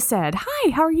you just said, hi,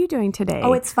 how are you doing today?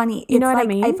 Oh, it's funny. You know what I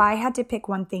mean? If I had to pick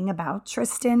one thing about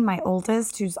Tristan, my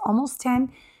oldest, who's almost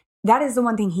 10, that is the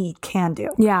one thing he can do.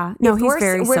 Yeah. No, he's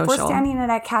very social. If we're standing at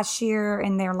a cashier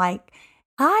and they're like,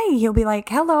 hi, he'll be like,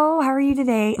 hello, how are you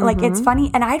today? Like, it's funny.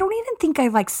 And I don't even think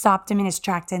I've like stopped him in his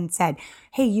tracks and said,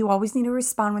 hey, you always need to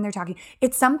respond when they're talking.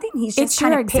 It's something he's just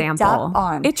kind of picked up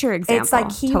on. It's your example. It's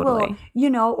like he will,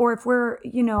 you know, or if we're,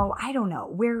 you know, I don't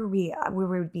know, where we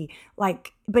would be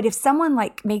like, but if someone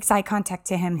like makes eye contact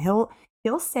to him, he'll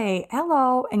say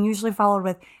hello and usually followed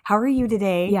with, how are you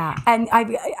today? Yeah. And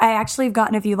I actually have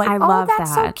gotten a few like, I love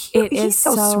that's that. so cute. He's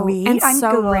so sweet. And I'm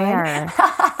so good. rare.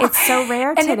 It's so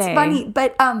rare today. And it's funny,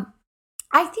 but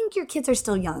I think your kids are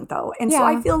still young though. And so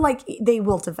I feel like they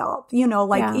will develop, you know,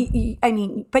 like, I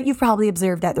mean, but you've probably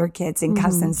observed that they're kids and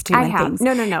cousins too. I and have. things.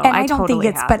 No. And I don't totally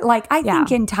think it's, have. but like, I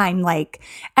think in time, like,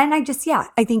 and I just,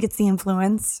 I think it's the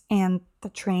influence and the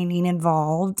training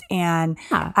involved. And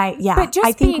But just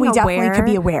I think we definitely aware, could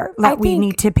be aware that we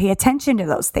need to pay attention to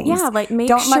those things. Yeah. Like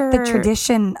don't let the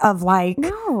tradition of like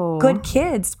good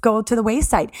kids go to the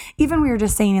wayside. Even we were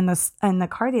just saying in the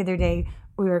car the other day,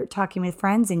 we were talking with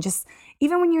friends and just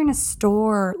even when you're in a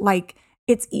store, like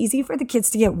it's easy for the kids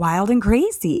to get wild and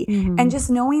crazy. Mm-hmm. And just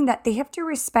knowing that they have to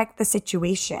respect the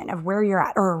situation of where you're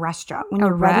at, or a restaurant. When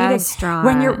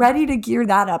you're ready to gear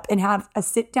that up and have a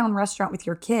sit down restaurant with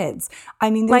your kids. I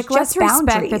mean, there's let's just boundaries.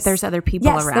 respect that there's other people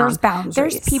around. There's boundaries.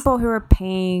 There's people who are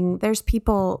paying. There's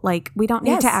people we don't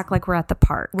need to act like we're at the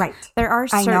park. Right. There are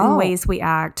certain ways we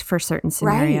act for certain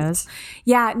scenarios. Right.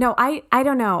 Yeah. No, I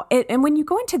don't know. And when you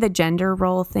go into the gender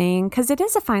role thing, because it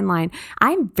is a fine line,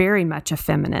 I'm very much a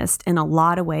feminist in a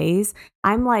lot of ways.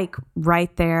 I'm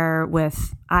right there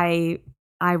with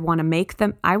I want to make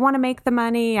the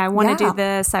money. I want to do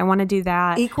this. I want to do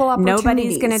that. Equal opportunities.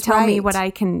 Nobody's going to tell me what I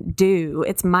can do.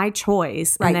 It's my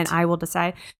choice. Right. And then I will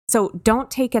decide. So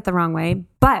don't take it the wrong way.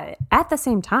 But at the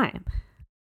same time,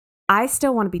 I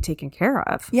still want to be taken care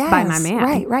of by my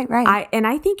man. Right. And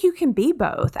I think you can be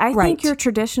both. I think your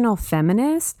traditional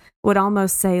feminist would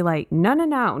almost say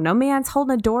no man's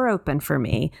holding a door open for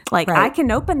me. I can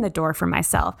open the door for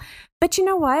myself. But you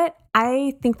know what?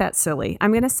 I think that's silly.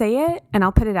 I'm going to say it and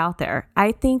I'll put it out there.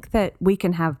 I think that we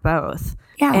can have both.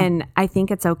 Yeah. And I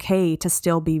think it's okay to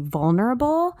still be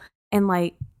vulnerable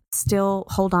and still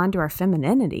hold on to our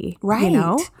femininity. Right.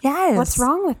 Yes. What's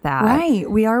wrong with that? Right.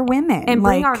 We are women. And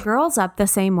bring our girls up the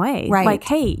same way. Right.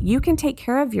 Hey, you can take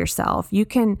care of yourself. You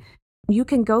can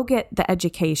go get the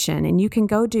education and you can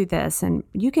go do this and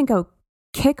you can go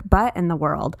kick butt in the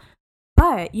world.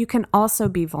 But you can also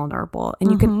be vulnerable and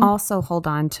you can also hold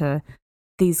on to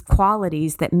these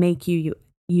qualities that make you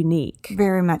unique.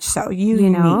 Very much so.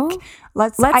 Unique.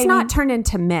 Let's not turn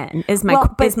into men is my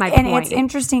point. And it's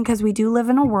interesting because we do live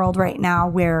in a world right now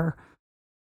where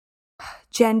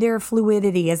gender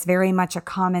fluidity is very much a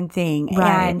common thing.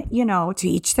 Right. And, to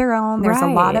each their own. There's a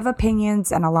lot of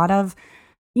opinions and a lot of,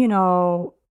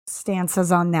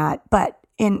 stances on that. But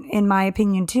in my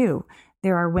opinion too,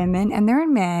 there are women and there are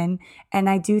men. And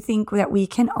I do think that we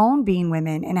can own being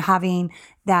women and having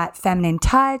that feminine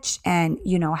touch and,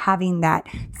 having that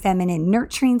feminine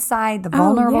nurturing side, the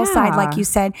vulnerable side, like you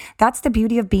said. That's the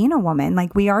beauty of being a woman.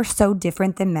 We are so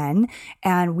different than men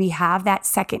and we have that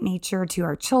second nature to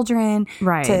our children,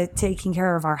 to taking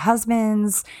care of our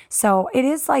husbands. So it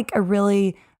is a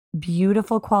really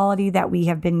beautiful quality that we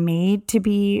have been made to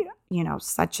be,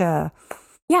 such a...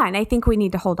 Yeah, and I think we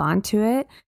need to hold on to it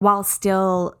while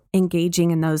still engaging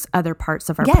in those other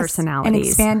parts of our personalities. And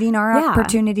expanding our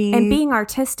opportunities. And being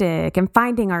artistic and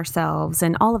finding ourselves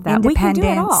and all of that. We can do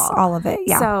it all of it,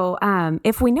 yeah. So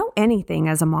if we know anything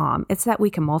as a mom, it's that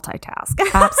we can multitask.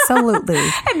 Absolutely.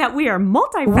 And that we are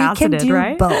multifaceted, we can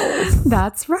do both.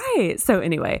 That's right. So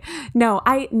anyway,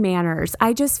 manners.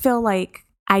 I just feel like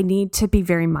I need to be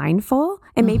very mindful.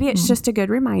 And maybe it's just a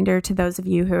good reminder to those of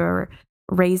you who are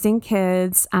raising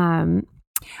kids, older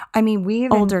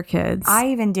kids. I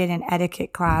even did an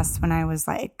etiquette class when I was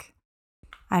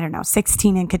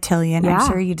 16 in cotillion. Yeah. I'm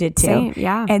sure you did too. Same,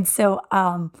 yeah. And so,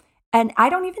 and I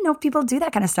don't even know if people do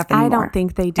that kind of stuff anymore. I don't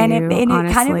think they do. And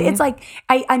it kind of, it's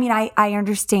I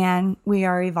understand we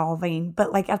are evolving,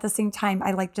 but at the same time,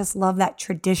 I just love that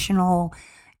traditional,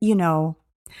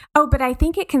 Oh, but I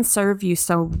think it can serve you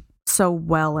so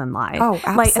well in life. Oh,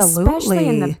 absolutely. Especially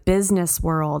in the business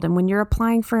world and when you're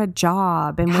applying for a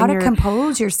job and how to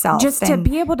compose yourself. Just to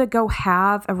be able to go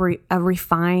have a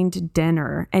refined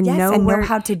dinner and know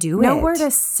how to do it. Know where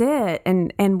to sit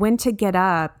and when to get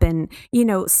up and,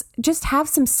 just have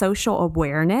some social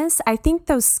awareness. I think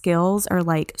those skills are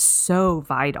so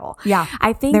vital. Yeah.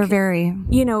 I think they're very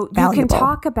you can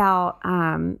talk about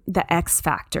the X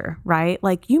factor, right?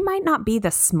 You might not be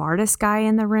the smartest guy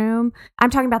in the room. I'm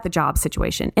talking about the job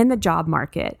situation in the job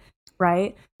market,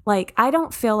 right? I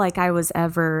don't feel like I was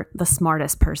ever the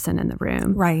smartest person in the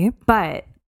room, right? But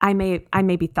I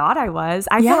maybe thought I was.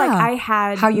 I feel like I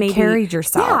had how you carried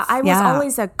yourself. Yeah, I was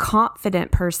always a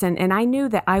confident person, and I knew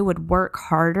that I would work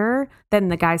harder than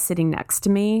the guy sitting next to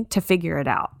me to figure it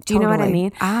out. Do you know what I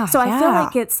mean? So I feel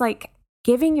like it's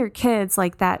giving your kids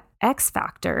that X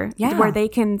factor where they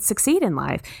can succeed in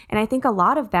life. And I think a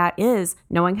lot of that is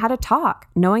knowing how to talk,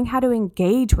 knowing how to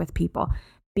engage with people,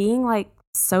 being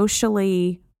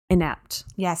socially inept.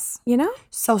 Yes.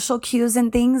 Social cues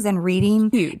and things and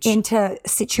reading into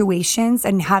situations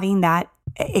and having that,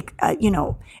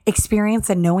 experience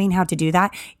and knowing how to do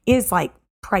that is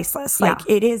priceless.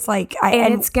 It is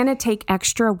and it's going to take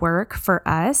extra work for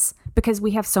us because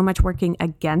we have so much working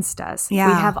against us. Yeah.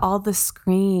 We have all the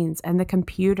screens and the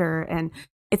computer and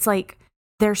it's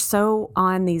they're so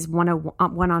on these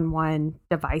one-on-one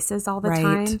devices all the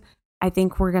time I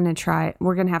think we're going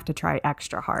to have to try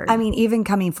extra hard. I mean, even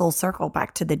coming full circle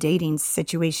back to the dating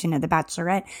situation of The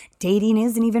Bachelorette, dating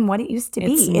isn't even what it used to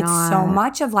be. It's so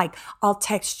much of like, I'll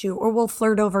text you, or we'll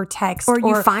flirt over text, or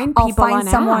you find people I'll find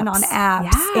someone on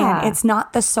apps. Yeah. And it's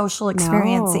not the social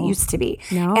experience it used to be.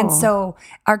 No. And so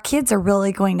our kids are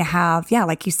really going to have,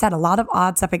 like you said, a lot of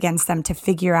odds up against them to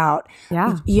figure out,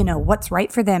 what's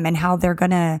right for them and how they're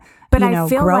going to, I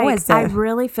feel grow like I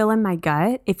really feel in my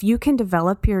gut, if you can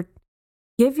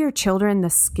give your children the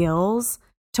skills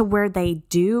to where they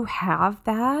do have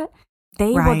that,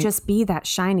 they will just be that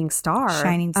shining star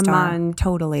among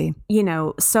totally,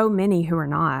 so many who are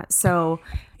not. So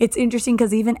it's interesting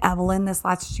because even Evelyn this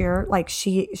last year, like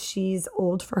she's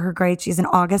old for her grade. She's an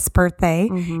August birthday.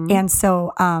 Mm-hmm. And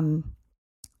so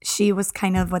she was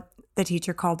kind of what the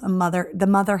teacher called the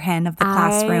mother hen of the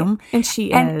classroom. And she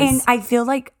is. And I feel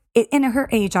like in her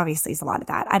age, obviously, is a lot of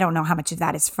that. I don't know how much of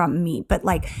that is from me, but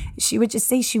like she would just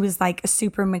say she was like a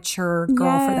super mature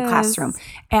girl for the classroom.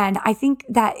 And I think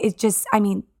that it just,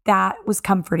 that was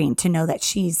comforting to know that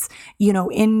she's,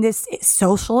 in this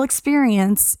social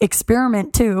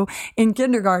experiment too in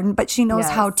kindergarten, but she knows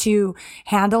how to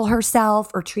handle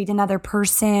herself or treat another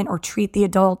person or treat the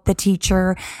adult, the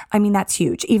teacher. That's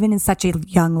huge, even in such a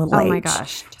young little age. Oh my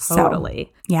gosh, totally.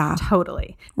 So, yeah.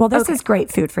 Totally. Well, this is great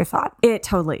food for thought. It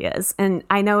totally is. And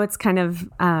I know it's kind of...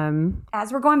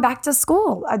 as we're going back to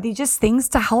school, are these just things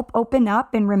to help open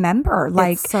up and remember?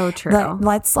 Like, it's so true.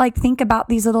 Let's think about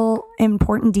these little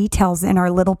important details in our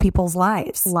little people's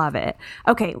lives. Love it.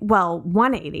 Okay, well,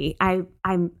 180. I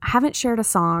haven't shared a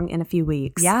song in a few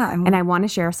weeks. Yeah. And I want to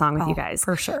share a song with you guys.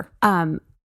 For sure.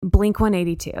 Blink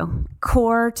 182.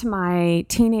 Core to my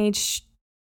teenage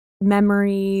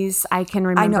memories. I can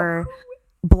remember...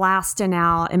 blasting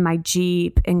out in my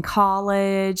Jeep in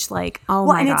college, my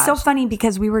gosh. It's so funny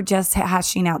because we were just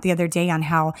hashing out the other day on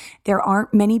how there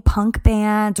aren't many punk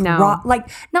bands, not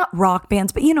rock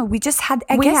bands, but we just had,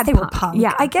 I guess they were punk.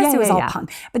 Yeah. I guess it was all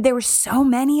punk, but there were so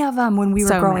many of them when we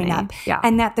were growing up. Yeah.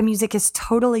 And that the music has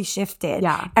totally shifted.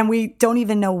 Yeah. And we don't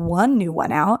even know one new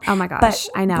one out. Oh my gosh. But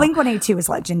I know. Blink 182 is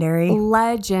legendary.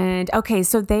 Legend. Okay.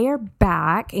 So they are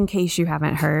back, in case you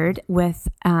haven't heard, with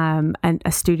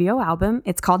a studio album.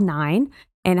 It's called 9,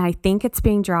 and I think it's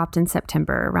being dropped in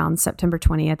September, around September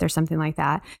 20th or something like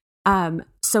that.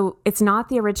 So it's not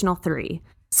the original 3.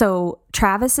 So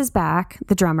Travis is back,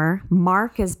 the drummer.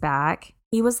 Mark is back.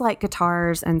 He was like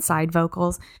guitars and side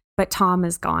vocals, but Tom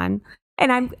is gone.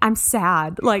 And I'm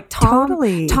sad. Like Tom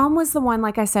was the one,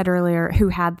 like I said earlier, who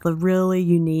had the really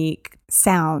unique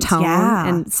sound, tone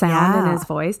and sound in his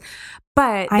voice.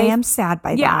 But I am sad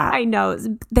by that. Yeah, I know.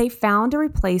 They found a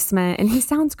replacement, and he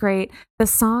sounds great. The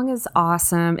song is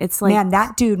awesome. It's like, man,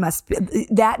 that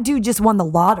dude just won the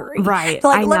lottery, right?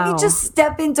 Like, let me just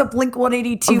step into Blink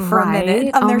 182 for a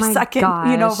minute on their second,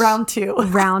 round 2, the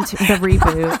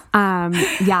reboot.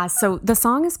 Yeah. So the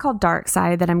song is called Dark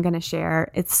Side that I'm going to share.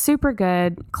 It's super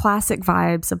good, classic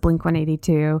vibes of Blink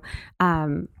 182.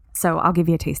 So I'll give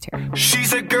you a taste here.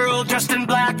 She's a girl dressed in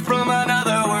black from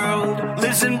another world.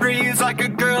 Lives and breathes like a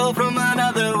girl from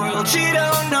another world. She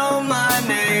don't know my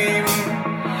name.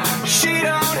 She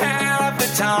don't have the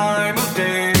time of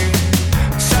day.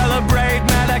 Celebrate,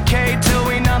 medicate till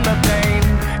we numb the pain.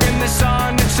 In the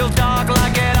sun, it's still dark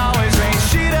like it always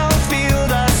rains. She don't feel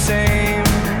the same.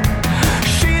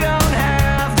 She don't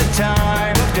have the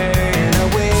time of day. And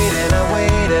I wait, and I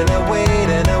wait, and I wait,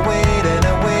 and I wait, and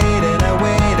I wait, and I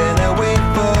wait.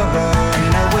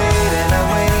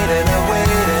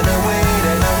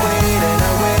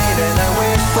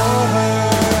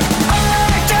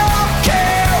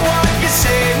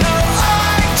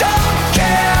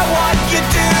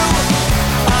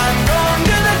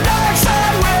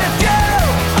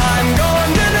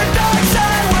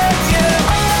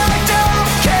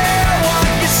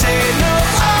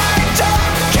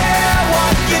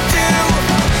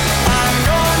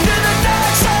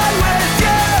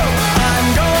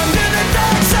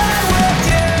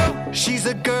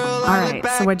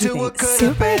 So what'd you think?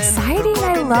 Super exciting.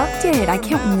 I loved it. I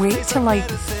can't wait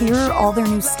to hear all their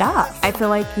new stuff. I feel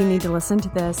like you need to listen to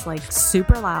this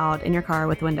super loud in your car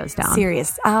with windows down.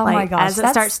 Serious. Oh my gosh. As it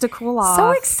starts to cool off.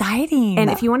 So exciting. And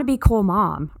if you want to be cool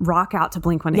mom, rock out to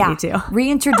Blink 182. Yeah.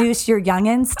 Reintroduce your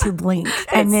youngins to Blink,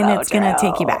 and then it's going to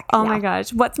take you back. Oh my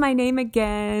gosh. What's my name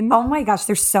again? Oh my gosh.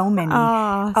 There's so many.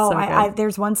 So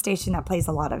there's one station that plays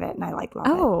a lot of it, and I love it.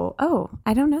 Oh,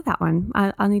 I don't know that one.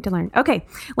 I'll need to learn. Okay.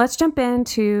 Let's jump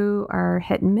into our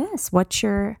hit and miss. What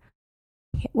do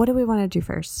we want to do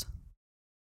first?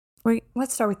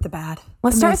 Let's start with the bad.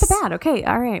 Let's start with the bad. Okay.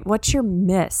 All right. What's your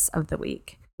miss of the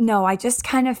week? No, I just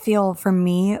kind of feel for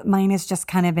me, mine is just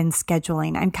kind of in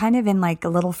scheduling. I'm kind of in like a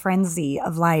little frenzy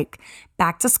of like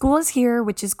back to school is here,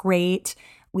 which is great.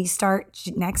 We start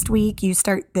next week. You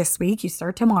start this week. You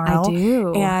start tomorrow. I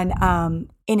do.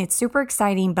 And it's super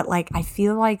exciting, but like I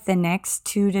feel like the next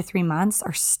 2 to 3 months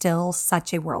are still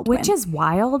such a whirlwind. Which is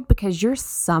wild because your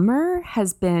summer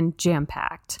has been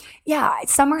jam-packed. Yeah,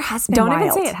 summer has been Don't wild.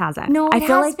 even say it hasn't. No, I it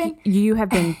feel has like been. you have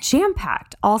been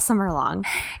jam-packed all summer long.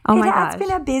 Oh my gosh. It's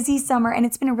been a busy summer and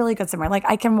it's been a really good summer. Like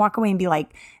I can walk away and be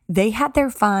like, they had their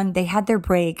fun. They had their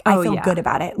break. I feel good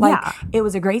about it. Like it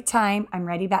was a great time. I'm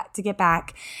ready to get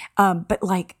back. But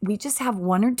like we just have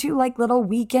 1 or 2 like little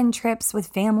weekend trips with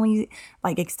family,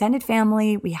 like extended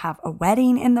family. We have a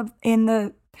wedding in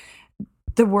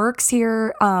the works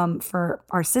here for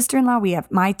our sister-in-law. We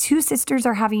have my 2 sisters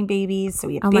are having babies, so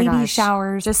we have baby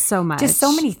showers. Just so much. Just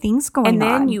so many things going on. And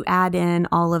then you add in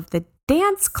all of the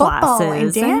dance football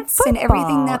classes and dance and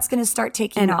everything that's going to start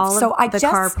taking and off. all So of I the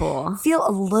just carpool. feel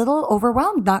a little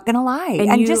overwhelmed, not going to lie.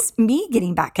 And just me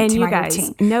getting back into my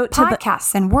routine. Note to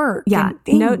podcasts and work and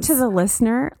things. Note to the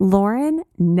listener, Lauren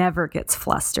never gets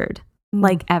flustered.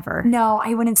 Like ever. No,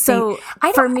 I wouldn't say. So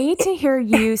for me to hear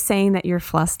you saying that you're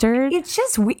flustered, it's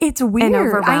just it's weird. And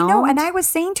overwhelmed. I know, and I was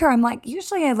saying to her, I'm like,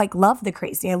 usually I like love the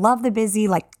crazy, I love the busy.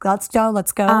 Like let's go.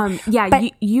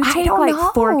 But you take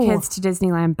like 4 kids to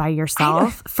Disneyland by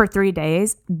yourself for 3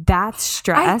 days. That's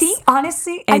stress. I think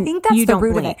honestly, I think that's the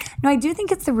root of it. blink. No, I do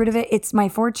think it's the root of it. It's my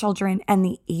 4 children and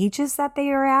the ages that they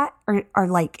are at are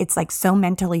like it's like so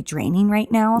mentally draining right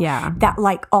now. Yeah, that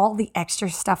like all the extra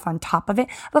stuff on top of it.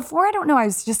 Before I don't know, I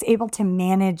was just able to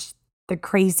manage the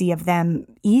crazy of them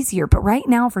easier. But right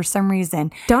now, for some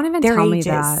reason, don't even tell me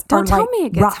that. Don't tell me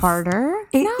it gets harder.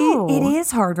 It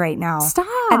is hard right now. Stop.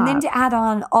 And then to add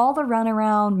on all the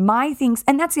runaround, my things,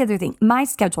 and that's the other thing. My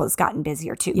schedule has gotten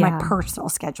busier too. Yeah. My personal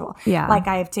schedule. Yeah. Like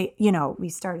I have to, we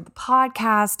started the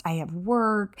podcast. I have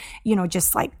work.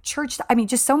 Just like church. I mean,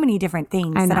 just so many different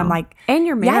things that I'm like. And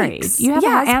you're married. Yikes. You have a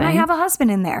husband. And I have a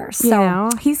husband in there. So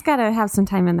he's got to have some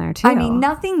time in there too. I mean,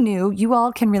 nothing new. You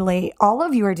all can relate. All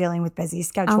of you are dealing with busy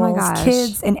schedules,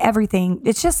 kids, and everything.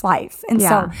 It's just life. And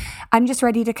so I'm just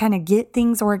ready to kind of get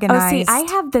things organized. Oh, see, I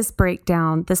have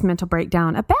this mental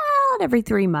breakdown about every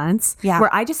 3 months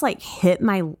where I just like hit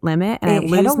my limit and I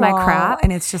lose my crap.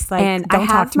 And it's just like, and I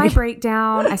have my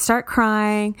breakdown. I start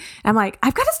crying. I'm like,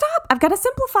 I've got to stop. I've got to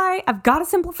simplify. I've got to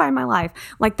simplify my life.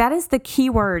 Like that is the key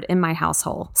word in my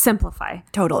household. Simplify.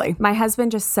 Totally. My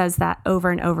husband just says that over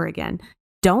and over again.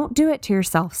 Don't do it to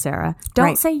yourself, Sarah.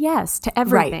 Don't say yes to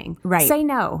everything. Right. Say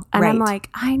no. And I'm like,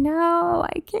 I know,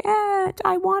 I can't.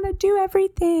 I want to do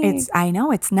everything. I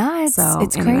know, it's nuts. So,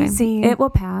 it's anyway, crazy. It will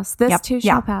pass. This too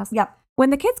shall pass. Yep. When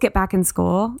the kids get back in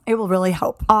school, it will really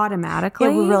help. Automatically.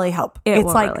 It will really help.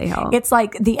 Really help. It's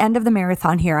like the end of the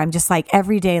marathon here. I'm just like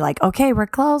every day, like, okay, we're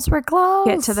close.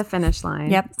 Get to the finish line.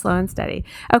 Yep. Slow and steady.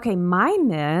 Okay, my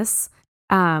miss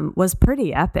was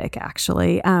pretty epic,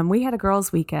 actually. We had a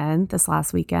girls' weekend this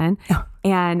last weekend.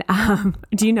 And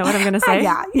do you know what I'm going to say?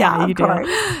 Yeah, you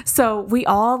do. So we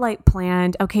all like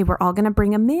planned, okay, we're all going to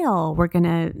bring a meal. We're going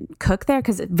to cook there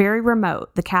because it's very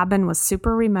remote. The cabin was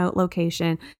super remote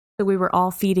location. So we were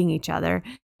all feeding each other.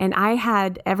 And I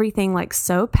had everything like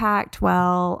so packed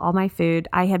well, all my food.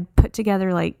 I had put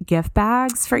together like gift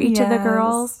bags for each of the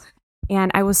girls.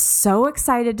 And I was so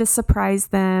excited to surprise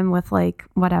them with like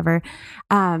whatever.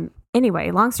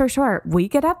 Anyway, long story short, we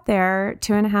get up there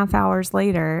 2.5 hours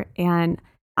later and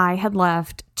I had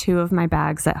left 2 of my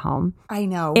bags at home. I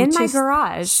know. In my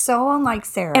garage. So unlike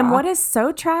Sarah. And what is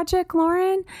so tragic,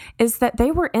 Lauren, is that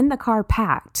they were in the car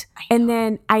packed. And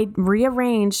then I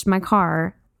rearranged my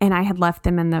car and I had left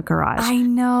them in the garage. I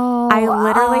know. I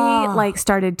literally like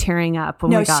started tearing up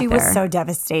when we got there. No, she was so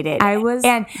devastated. I was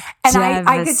and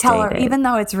I could tell her, even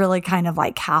though it's really kind of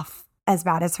like half as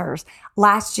bad as hers.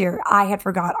 Last year, I had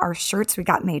forgot our shirts we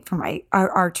got made for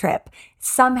our trip.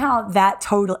 Somehow that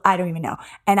I don't even know.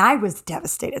 And I was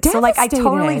devastated. So like I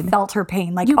totally felt her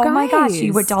pain. Like, oh my gosh,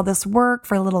 you went to all this work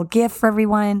for a little gift for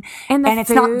everyone. And it's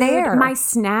food, not there. My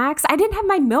snacks. I didn't have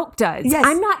my milk duds. Yes.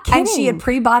 I'm not kidding. And she had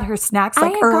pre-bought her snacks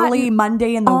like early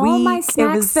Monday in the week. All my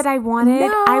snacks that I wanted.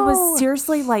 No. I was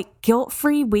seriously like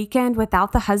guilt-free weekend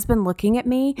without the husband looking at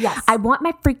me. Yes. I want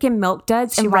my freaking milk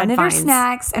duds she and red wanted vines. her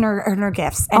snacks and her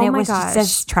gifts. And it was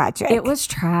just tragic. It was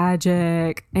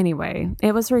tragic. Anyway,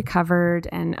 it was recovered. hard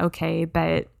and okay,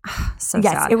 but so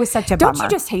yes, sad. It was such a bummer. Don't you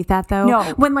just hate that though? No.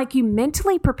 When like you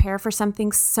mentally prepare for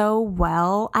something so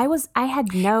well. I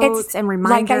had notes and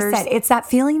reminders. Like I said, it's that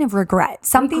feeling of regret.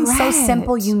 Something so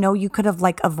simple, you could have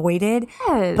like avoided,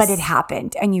 but it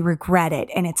happened and you regret it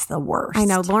and it's the worst. I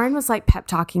know. Lauren was like pep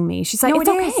talking me. She's like, it's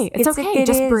okay. It's okay.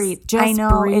 Just breathe. I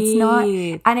know. It's not.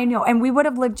 And I know. And we would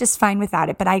have lived just fine without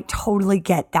it, but I totally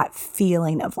get that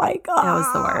feeling of like, it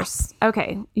was the worst.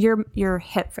 Okay. Your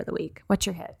hit for the week. What's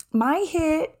your hit? My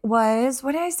hit was,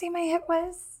 what did I say my hit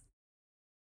was?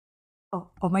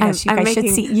 Oh my gosh, you guys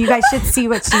should see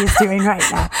what she is doing right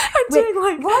now. Doing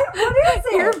like, what is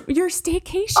it? Your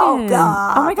staycation. Oh,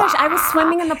 God. Oh my gosh, I was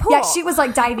swimming in the pool. Yeah, she was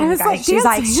like diving, you guys. She's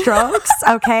like strokes,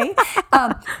 okay?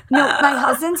 No, my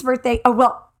husband's birthday,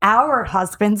 our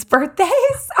husband's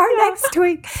birthdays are next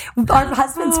week. Our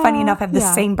husbands, funny enough, have the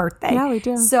same birthday. Yeah, we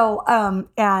do. So,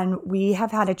 and we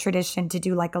have had a tradition to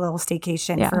do like a little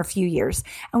staycation for a few years.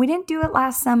 And we didn't do it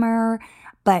last summer,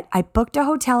 but I booked a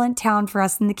hotel in town for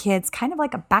us and the kids, kind of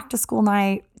like a back to school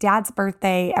night, Dad's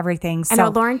birthday, everything. So I know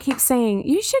Lauren keeps saying,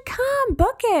 you should come,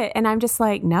 book it. And I'm just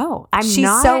like, no, she's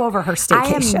so over her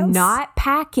staycations. I am not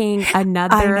packing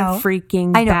another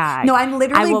freaking bag. No, I'm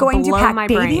literally going to pack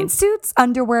bathing suits,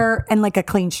 underwear, and like a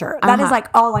clean shirt. That is like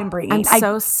all I'm bringing. I'm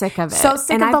so sick of it. So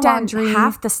sick of the laundry. Done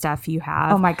half the stuff you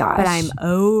have. Oh my gosh. But I'm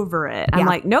over it. I'm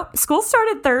like, nope, school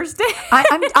started Thursday.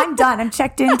 I'm done. I'm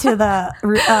checked into the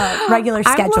regular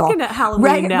schedule. I'm looking at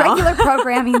Halloween now. Regular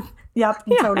programming. Yep,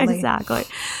 totally. Exactly.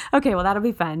 Okay, well, that'll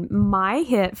be fun. My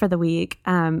hit for the week,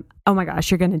 oh my gosh,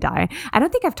 you're going to die. I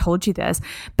don't think I've told you this,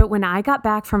 but when I got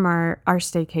back from our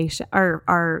staycation,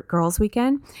 our girls'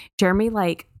 weekend, Jeremy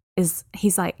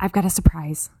he's like, I've got a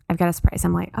surprise.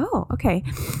 I'm like, oh, okay.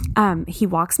 He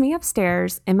walks me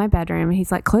upstairs in my bedroom and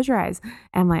he's like, close your eyes.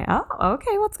 And I'm like, oh,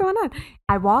 okay, what's going on?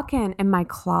 I walk in my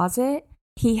closet,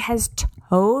 he has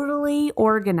totally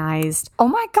organized. Oh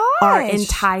my gosh. Our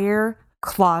entire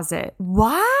closet.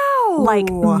 Wow. Like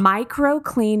micro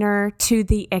cleaner to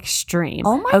the extreme.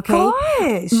 Oh my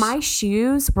gosh. My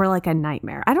shoes were like a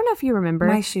nightmare. I don't know if you remember.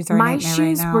 My shoes are a nightmare right now. My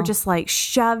shoes were just like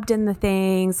shoved in the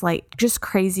things, like just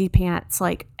crazy pants,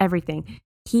 like everything.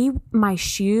 My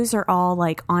shoes are all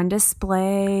like on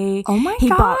display. Oh my gosh. He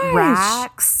bought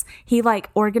racks. He like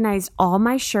organized all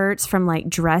my shirts from like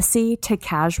dressy to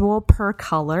casual per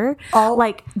color. Oh,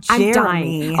 like Jeremy. I'm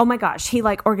dying. Oh my gosh. He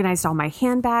like organized all my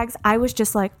handbags. I was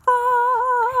just like,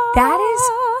 that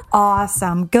is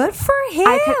awesome. Good for him.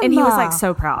 And he was like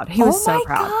so proud. He was so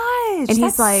proud. Gosh, and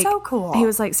he's like, so cool. He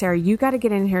was like, Sarah, you got to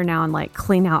get in here now and like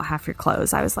clean out half your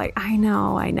clothes. I was like, I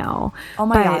know. Oh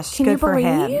my gosh. Can good you believe?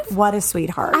 for him. What a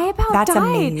sweetheart. That's died.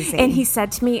 Amazing. And he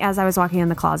said to me as I was walking in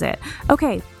the closet,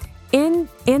 okay, in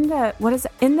the, what is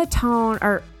it? In the tone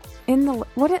or in the,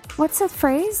 what's the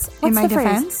phrase? What's in my the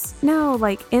defense? Phrase? No,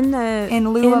 like in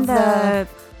lieu of the,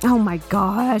 oh my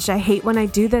gosh. I hate when I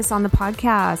do this on the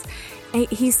podcast.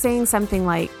 He's saying something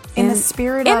like in the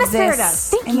spirit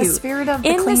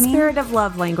of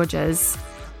love languages,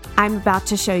 I'm about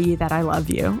to show you that I love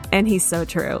you. And he's so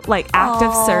true. Like act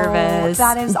of service,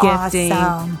 that is gifting.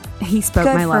 Awesome. He spoke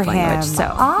my love language. So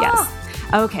yes.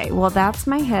 Okay, well that's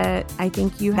my hit. I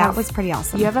think that was pretty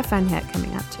awesome. You have a fun hit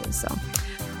coming up too. So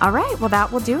all right, well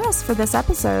that will do us for this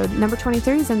episode. Number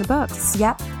 23 is in the books.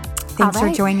 Yep. Thanks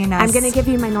for joining us. I'm going to give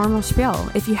you my normal spiel.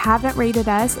 If you haven't rated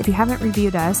us, if you haven't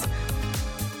reviewed us,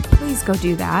 please go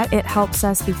do that. It helps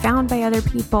us be found by other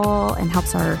people and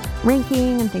helps our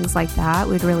ranking and things like that.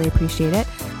 We'd really appreciate it.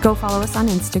 Go follow us on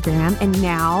Instagram and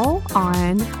now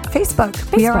on Facebook.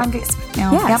 We are on Facebook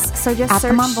now. Yes. Yep. So just At search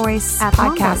the Mom Voice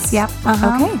Podcast. Yep.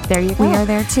 Okay. There you go. We are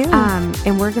there too.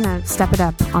 And we're gonna step it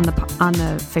up on the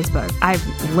Facebook.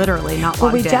 I've literally not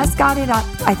logged in. We just got it up,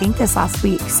 I think, this last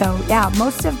week. So yeah,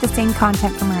 most of the same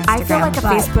content from our Instagram. I feel like a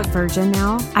Facebook virgin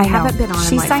now. I haven't been on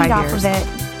in like 5 years. She signed off of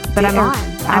it. But I'm on,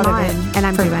 and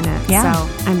I'm doing it. Yeah.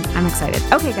 So I'm excited.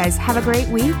 Okay, guys, have a great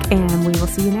week, and we will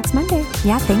see you next Monday.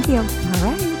 Yeah, thank you.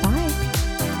 All right.